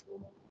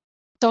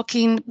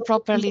talking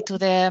properly to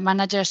the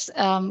managers,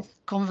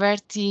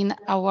 converting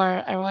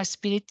our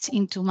speech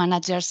into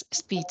managers'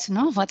 speech.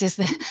 No, what is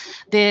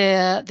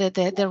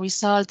the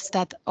results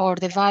that or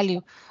the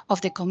value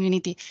of the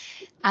community?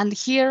 And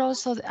here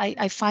also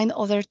I find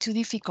other two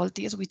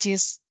difficulties, which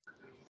is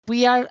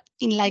we are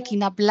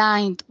in a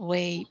blind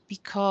way,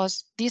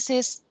 because this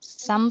is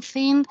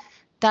something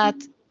that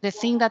the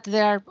thing that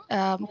there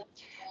are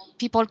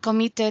people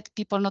committed,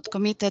 people not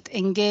committed,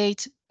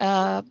 engaged,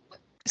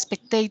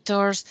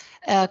 spectators,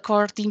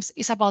 core teams,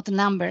 is about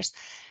numbers,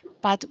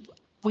 but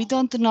we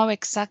don't know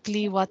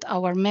exactly what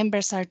our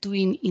members are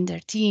doing in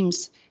their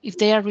teams, if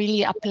they are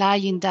really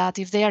applying that,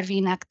 if they are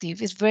being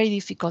active. It's very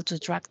difficult to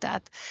track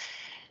that.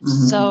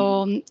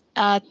 So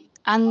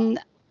and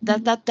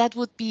that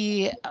would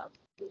be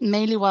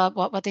mainly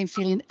what I'm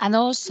feeling. And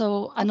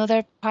also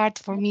another part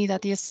for me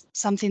that is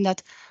something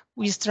that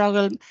we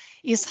struggle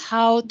is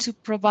how to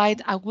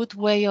provide a good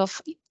way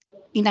of,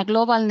 in a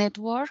global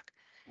network,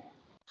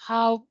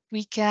 how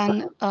we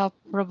can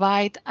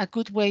provide a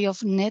good way of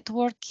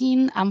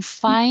networking and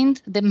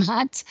find the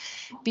match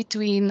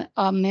between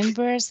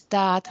members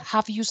that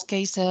have use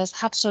cases,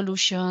 have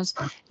solutions,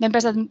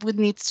 members that would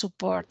need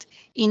support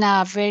in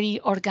a very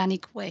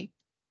organic way.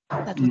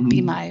 That would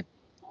be my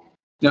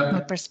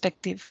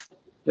perspective.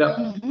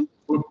 Yeah.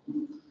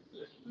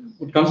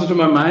 What comes into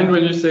my mind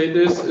when you say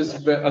this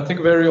is, I think,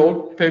 a very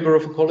old paper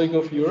of a colleague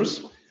of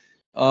yours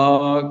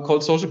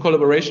called Social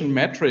Collaboration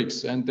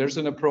Metrics. And there's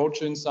an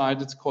approach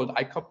inside, it's called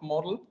ICOP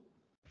model.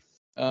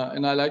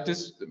 And I like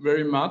this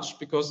very much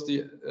because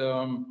the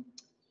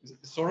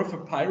sort of a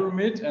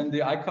pyramid, and the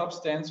ICOP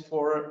stands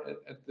for,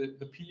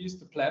 the P is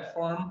the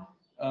platform,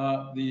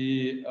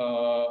 the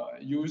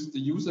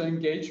user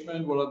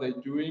engagement, what are they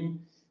doing?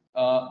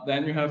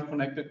 Then you have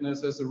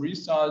connectedness as a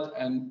result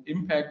and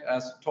impact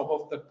as top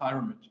of the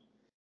pyramid.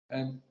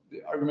 And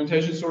the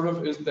argumentation sort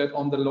of is that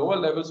on the lower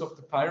levels of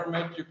the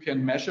pyramid, you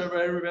can measure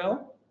very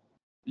well.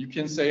 You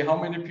can say how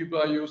many people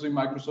are using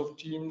Microsoft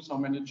Teams, how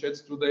many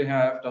chats do they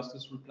have, does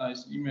this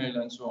replies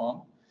email, and so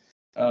on.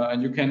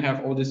 And you can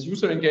have all these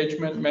user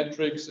engagement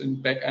metrics in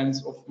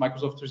backends of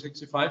Microsoft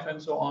 365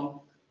 and so on.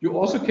 You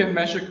also can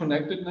measure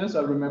connectedness.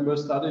 I remember a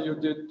study you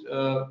did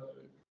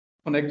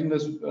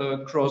connectedness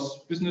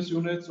cross business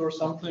units or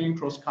something,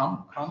 cross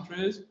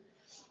countries.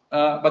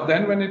 But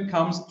then when it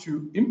comes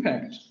to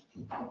impact,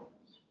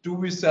 do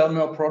we sell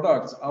more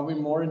products? Are we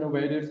more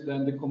innovative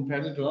than the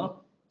competitor?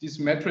 These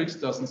metrics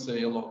doesn't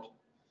say a lot.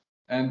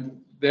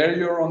 And there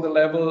you're on the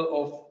level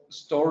of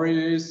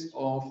stories,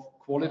 of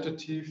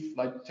qualitative,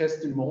 like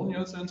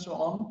testimonials and so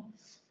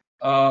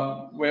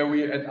on, where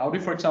we at Audi,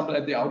 for example,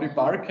 at the Audi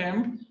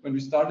Barcamp, when we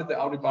started the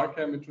Audi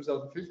Barcamp in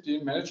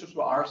 2015, managers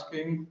were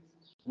asking,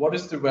 what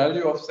is the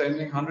value of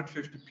sending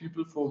 150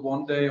 people for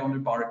one day on a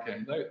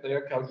Barcamp? They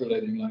are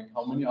calculating, like,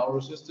 how many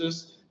hours is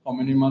this? How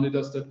many money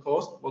does that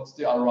cost? What's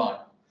the ROI?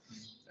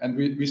 And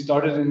we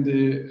started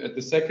at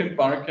the second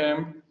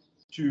Barcamp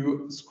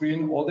to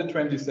screen all the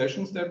 20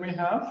 sessions that we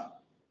have,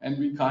 and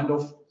we kind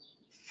of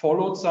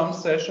followed some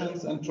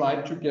sessions and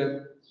tried to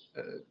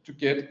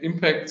get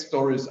impact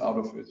stories out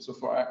of it. So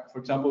for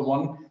example,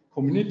 one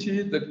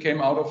community that came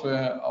out of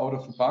a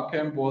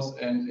Barcamp was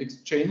an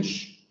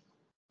exchange.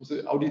 Was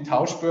it Audi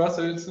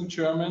Tauschbörse? It's in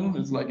German.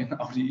 It's like an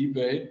Audi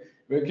eBay,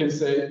 where you can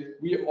say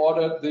we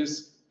ordered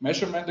this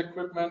measurement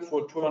equipment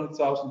for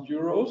 200,000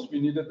 euros.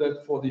 We needed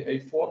that for the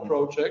A4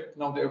 project.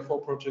 Now the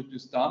A4 project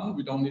is done.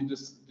 We don't need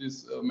this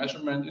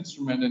measurement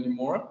instrument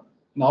anymore.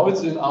 Now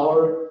it's in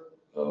our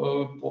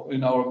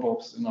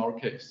box, in our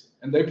case.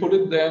 And they put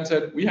it there and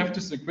said, we have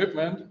this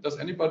equipment. Does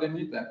anybody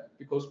need that?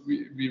 Because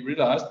we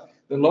realized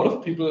that a lot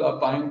of people are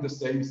buying the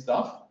same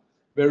stuff,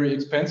 very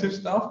expensive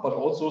stuff, but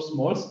also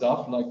small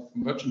stuff like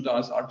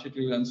merchandise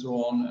article and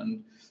so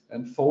on,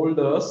 and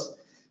folders.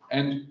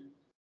 And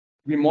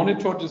we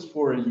monitored this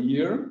for a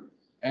year,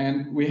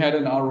 and we had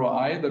an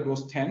ROI that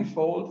was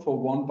tenfold for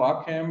one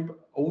Barcamp,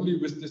 only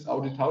with this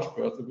Audi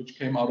Tauschbörse, which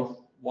came out of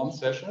one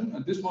session.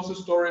 And this was a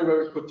story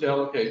where we could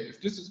tell, okay,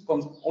 if this is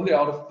only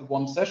out of the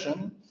one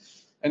session,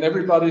 and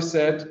everybody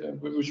said,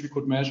 which we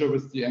could measure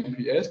with the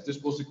NPS,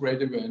 this was a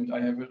great event. I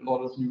have a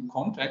lot of new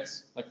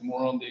contacts, like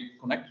more on the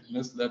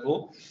connectedness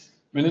level.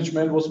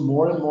 Management was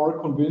more and more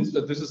convinced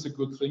that this is a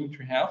good thing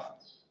to have,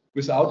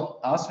 without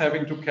us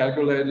having to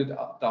calculate it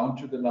down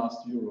to the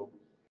last euro.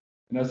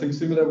 And I think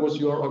similar was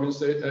your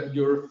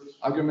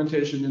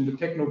argumentation in the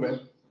Technoweb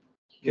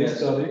case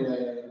study.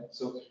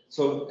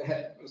 So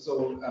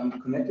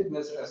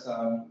connectedness as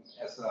a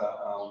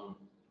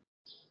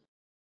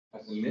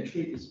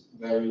metric is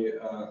very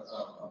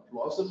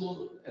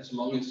plausible, as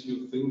long as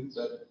you think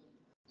that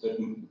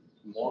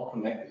more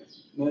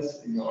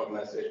connectedness in your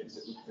organization is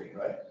a good thing,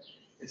 right?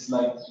 It's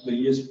like the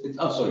years.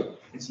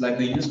 It's like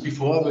the years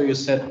before where you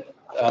said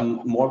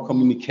more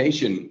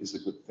communication is a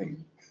good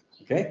thing.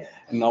 Okay,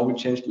 and now we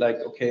changed,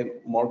 like, okay,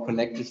 more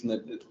connectedness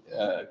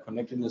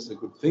connectedness is a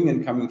good thing,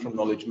 and coming from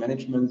knowledge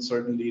management,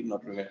 certainly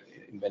not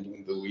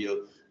inventing the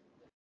wheel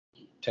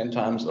 10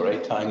 times or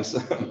 8 times,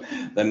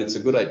 then it's a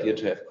good idea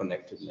to have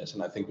connectedness.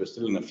 And I think we're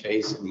still in a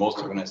phase in most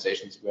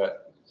organizations where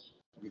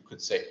we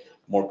could say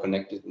more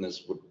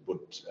connectedness would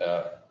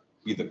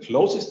be the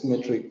closest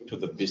metric to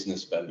the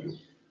business value.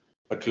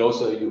 But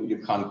closer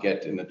you can't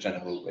get in a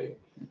general way.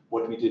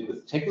 What we did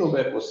with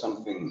Technoweb was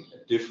something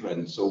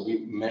different. So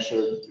we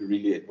measured,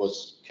 really, it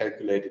was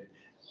calculated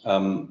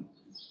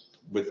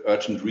with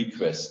urgent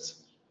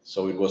requests.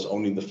 So it was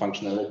only the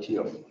functionality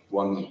of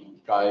one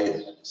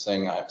guy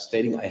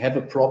stating, I have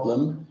a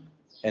problem,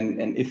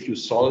 and if you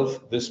solve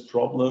this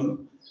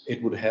problem,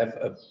 it would have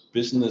a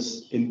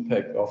business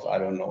impact of, I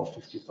don't know,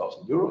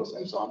 50,000 euros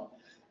and so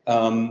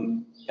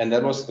on. And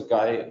that was the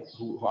guy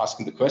who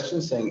asking the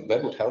question, saying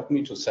that would help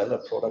me to sell a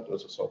product or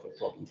to solve a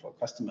problem for a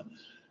customer.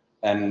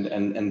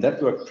 And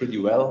that worked pretty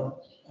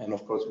well. And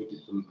of course, we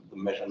did the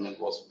measurement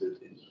was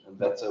built in. And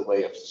that's a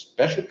way of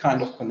special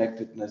kind of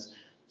connectedness,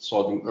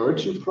 solving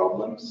urgent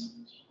problems,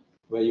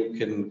 where you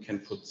can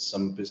put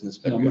some business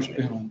value on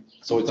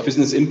it. So it's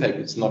business impact,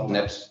 it's not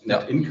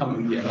net income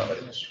in the end, but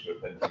it's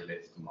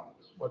relates to money.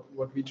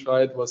 What we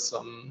tried was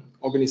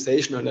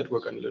organizational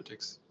network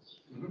analytics.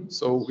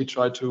 So we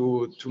try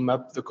to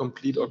map the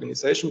complete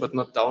organization, but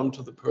not down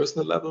to the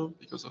personal level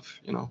because of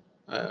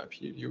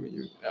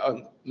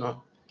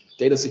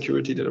data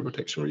security, data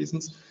protection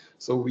reasons.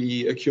 So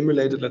we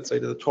accumulated, let's say,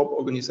 the top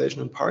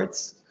organizational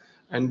parts,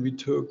 and we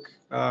took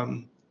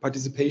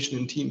participation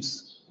in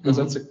teams, because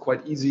that's a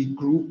quite easy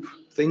group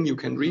thing you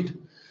can read.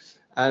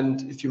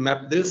 And if you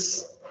map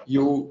this,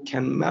 you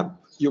can map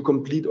your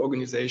complete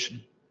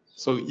organization.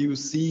 So you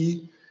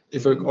see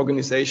if an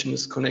organization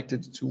is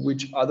connected to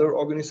which other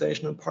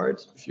organizational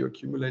part, if you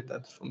accumulate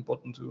that from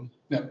bottom to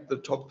the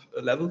top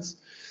levels.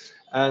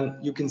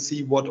 And you can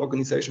see what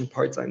organizational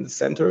parts are in the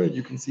center.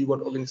 You can see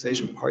what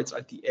organizational parts are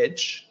at the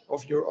edge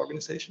of your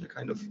organization,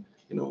 kind of,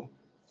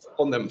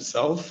 on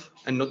themselves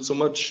and not so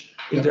much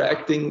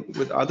interacting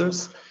with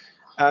others.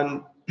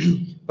 And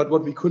but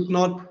what we could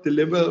not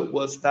deliver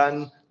was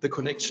then the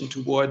connection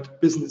toward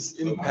business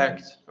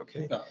impact.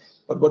 Okay. Yeah.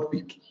 But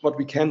what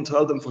we can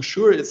tell them for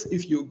sure is,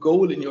 if your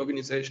goal in your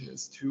organization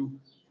is to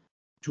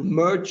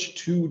merge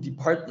two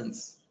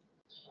departments,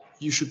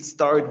 you should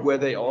start where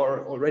they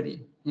are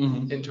already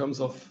in terms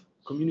of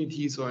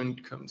communities or in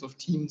terms of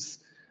teams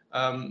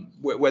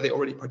where they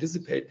already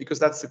participate, because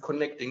that's the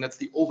connecting, that's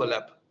the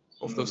overlap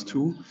of those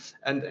two,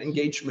 and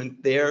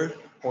engagement there,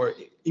 or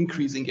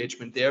increase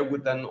engagement there,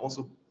 would then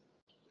also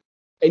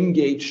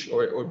engage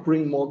or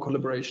bring more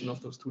collaboration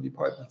of those two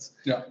departments.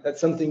 Yeah, that's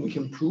something we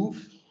can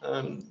prove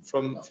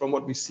from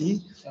what we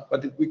see,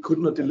 but we could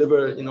not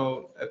deliver,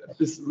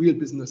 real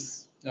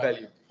business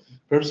value.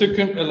 Perhaps you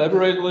can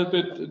elaborate a little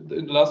bit.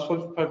 In the last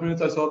 5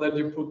 minutes, I saw that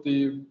you put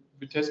the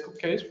Vitesco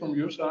case from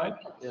your side.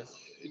 Yes.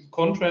 In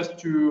contrast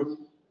to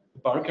the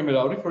Barcamp at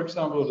Audi, for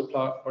example, or the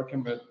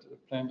Barcamp at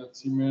plant at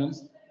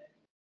Siemens,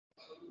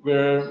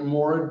 where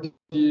more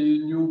the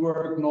new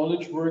work,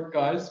 knowledge work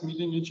guys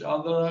meeting each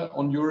other.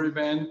 On your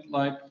event,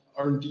 like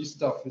R&D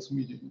stuff is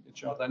meeting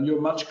each other, and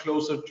you're much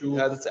closer to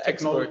that's the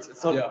experts.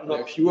 It's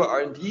not pure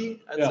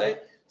R&D, I'd say.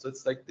 So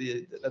it's like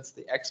that's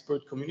the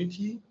expert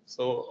community.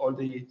 So all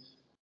the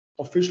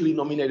officially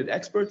nominated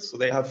experts. So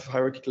they have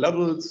hierarchical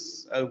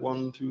levels,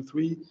 L1, 2,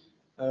 3,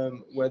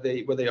 where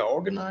they are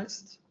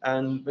organized.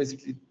 And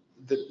basically,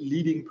 the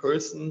leading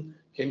person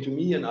came to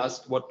me and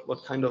asked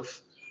what kind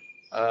of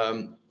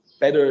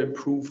better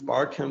improved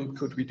Barcamp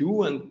could we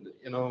do, and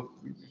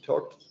we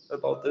talked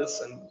about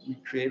this, and we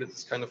created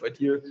this kind of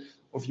idea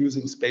of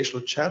using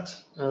spatial chat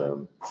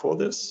for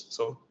this.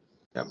 So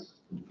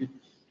we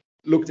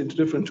looked into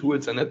different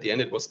tools, and at the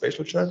end it was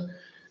spatial chat,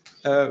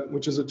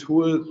 which is a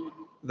tool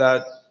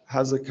that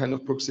has a kind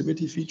of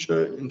proximity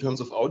feature in terms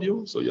of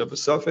audio. So you have a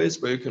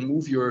surface where you can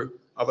move your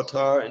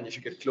avatar, and if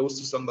you get close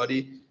to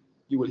somebody,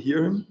 you will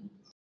hear him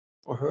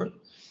or her,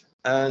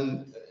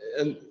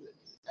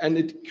 and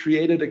it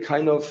created a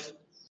kind of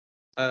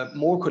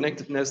more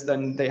connectedness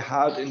than they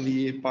had in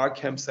the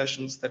Barcamp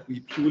sessions that we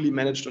purely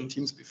managed on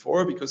Teams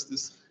before, because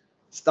this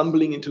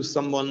stumbling into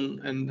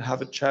someone and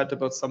have a chat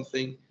about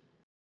something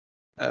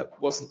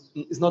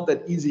is not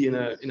that easy in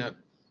a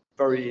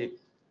very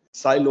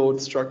siloed,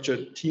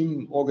 structured,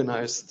 team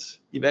organized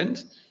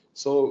event.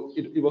 So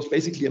it was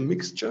basically a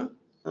mixture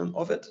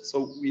of it.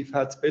 So we've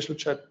had spatial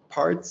chat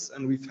parts,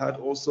 and we've had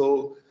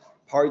also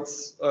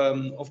parts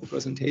of the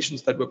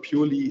presentations that were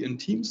purely in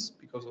Teams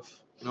because of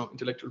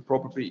intellectual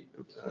property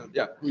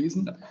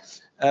reason.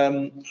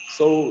 We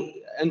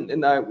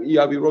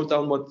wrote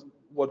down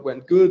what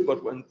went good,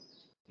 what went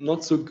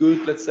not so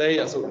good, let's say.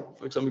 So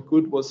for example,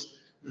 good was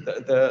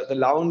the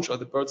lounge or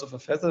the birds of a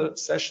feather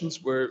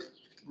sessions were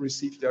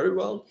received very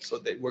well, so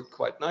they worked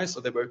quite nice.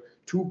 So there were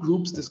two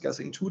groups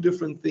discussing two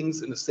different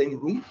things in the same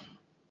room,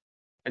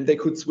 and they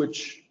could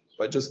switch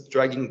by just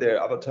dragging their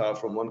avatar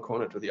from one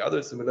corner to the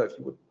other, similar if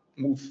you would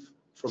move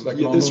from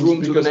this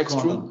room to the next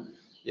room.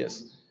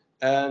 Yes,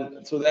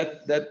 and so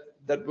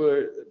that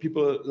were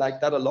people like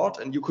that a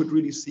lot, and you could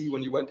really see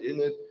when you went in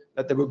it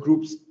that there were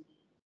groups,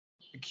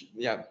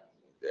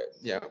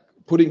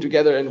 putting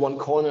together in one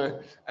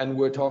corner and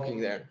we're talking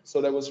there.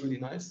 So that was really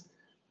nice.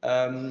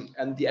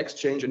 And the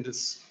exchange and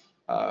this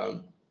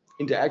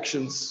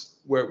interactions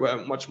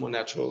were much more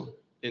natural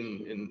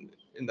in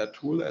that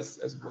tool as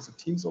it was in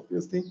Teams,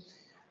 obviously.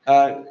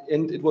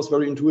 And it was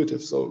very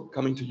intuitive. So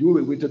coming to you,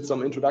 we did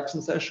some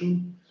introduction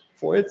session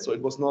for it. So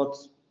it was not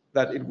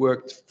that it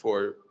worked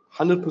for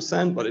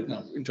 100%, but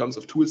in terms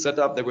of tool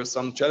setup, there were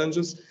some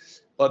challenges.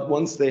 But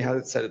once they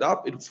had set it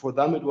up, for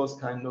them, it was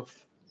kind of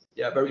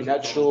very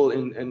natural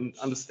and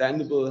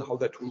understandable how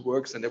that tool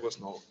works. And there was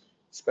no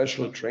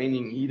special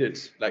training needed.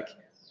 Like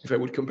if I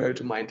would compare it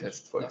to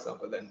Mindtest, for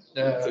example, then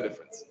it's a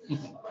difference.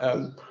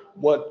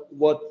 What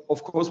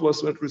of course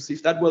was not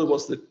received that well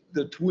was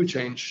the tool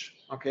change.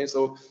 Okay,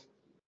 so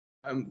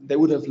they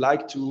would have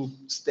liked to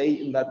stay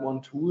in that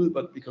one tool,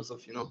 but because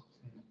of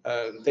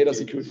data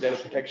security, data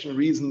protection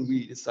reason,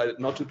 we decided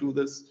not to do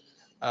this.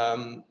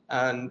 And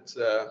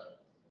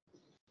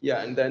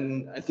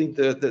then I think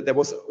there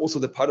was also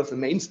the part of the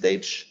main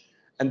stage,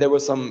 and there were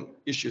some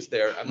issues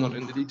there. I'm not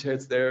in the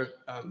details there,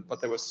 but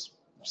there was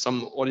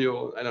some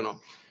audio, I don't know,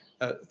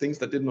 things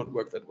that did not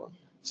work that well.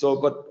 So,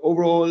 but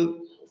overall,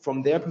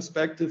 from their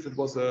perspective, it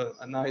was a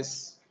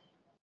nice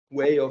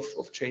way of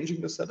changing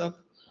the setup.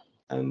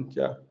 And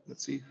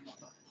let's see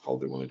how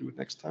they want to do it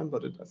next time.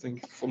 But I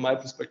think from my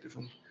perspective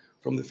and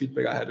from the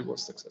feedback I had, it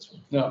was successful.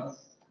 Yeah.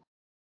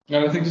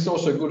 And I think it's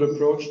also a good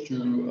approach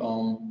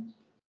to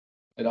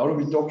it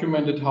already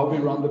documented how we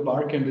run the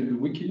barcamp in the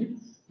wiki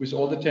with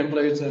all the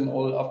templates, and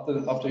all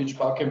after each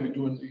barcamp we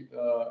do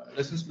a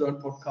lessons learned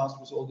podcast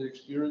with all the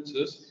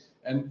experiences.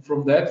 And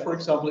from that, for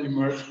example,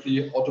 emerged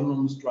the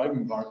autonomous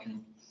driving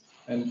barcamp.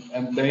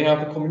 And they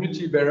have a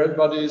community where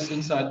everybody is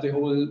inside the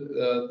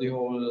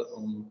whole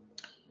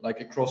like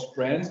across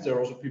brands. There are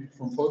also people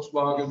from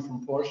Volkswagen,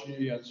 from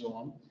Porsche, and so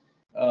on,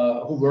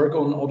 who work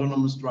on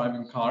autonomous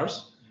driving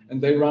cars,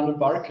 and they run a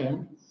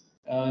barcamp,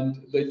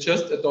 and they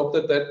just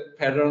adopted that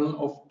pattern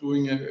of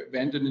doing an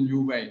event in a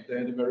new way. They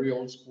had a very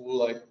old school,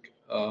 like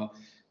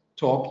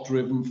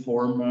talk-driven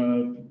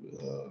format,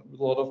 with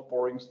a lot of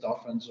boring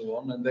stuff and so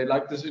on, and they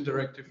like this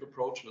interactive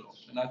approach a lot.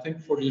 And I think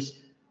for this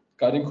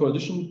Guiding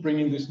Coalition,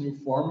 bringing these new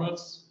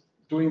formats,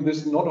 doing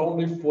this not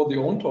only for the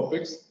own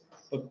topics,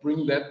 but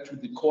bring that to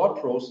the core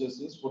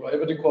processes,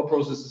 whatever the core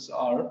processes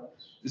are,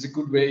 is a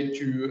good way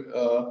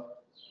to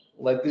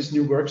let these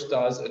new work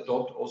styles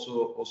adopt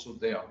also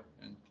there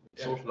and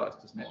socialize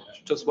this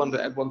knowledge. Just want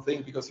to add one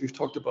thing, because we've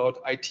talked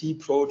about IT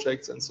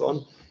projects and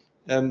so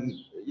on.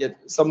 Yet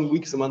some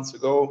weeks, months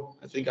ago,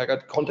 I think I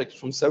got contacted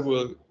from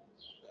several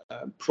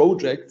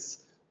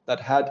projects that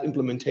had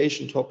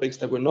implementation topics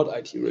that were not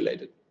IT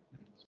related.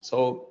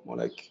 So more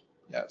like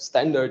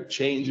standard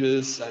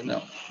changes, and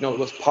it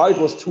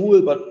was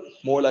tool, but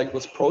more like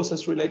was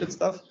process related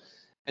stuff.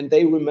 And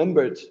they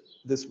remembered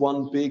this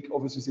one big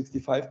Office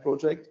 365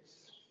 project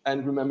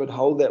and remembered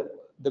how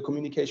the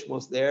communication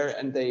was there,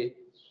 and they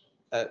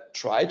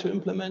tried to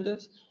implement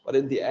it, but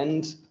in the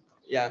end,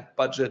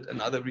 budget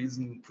and other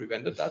reasons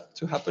prevented that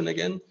to happen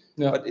again.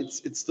 Yeah. But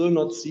it's still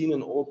not seen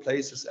in all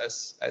places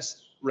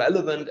as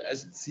relevant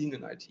as it's seen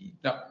in IT.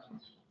 Yeah.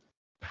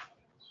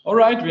 All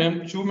right, we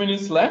have 2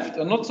 minutes left,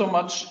 and not so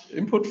much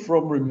input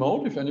from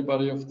remote. If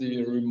anybody of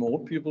the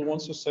remote people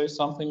wants to say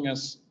something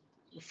as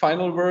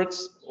final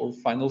words or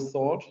final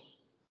thought,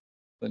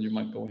 then you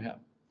might go ahead.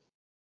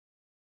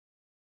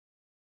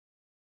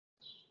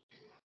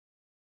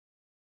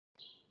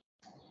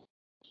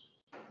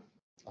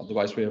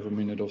 Otherwise, we have a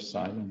minute of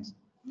silence.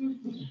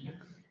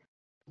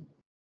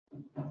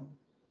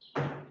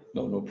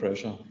 No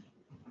pressure.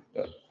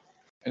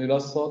 Any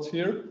last thoughts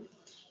here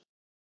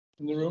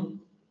in the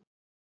room?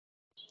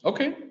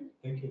 Okay.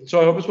 Thank you.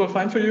 So I hope it was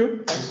fine for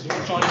you. Thanks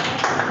for joining.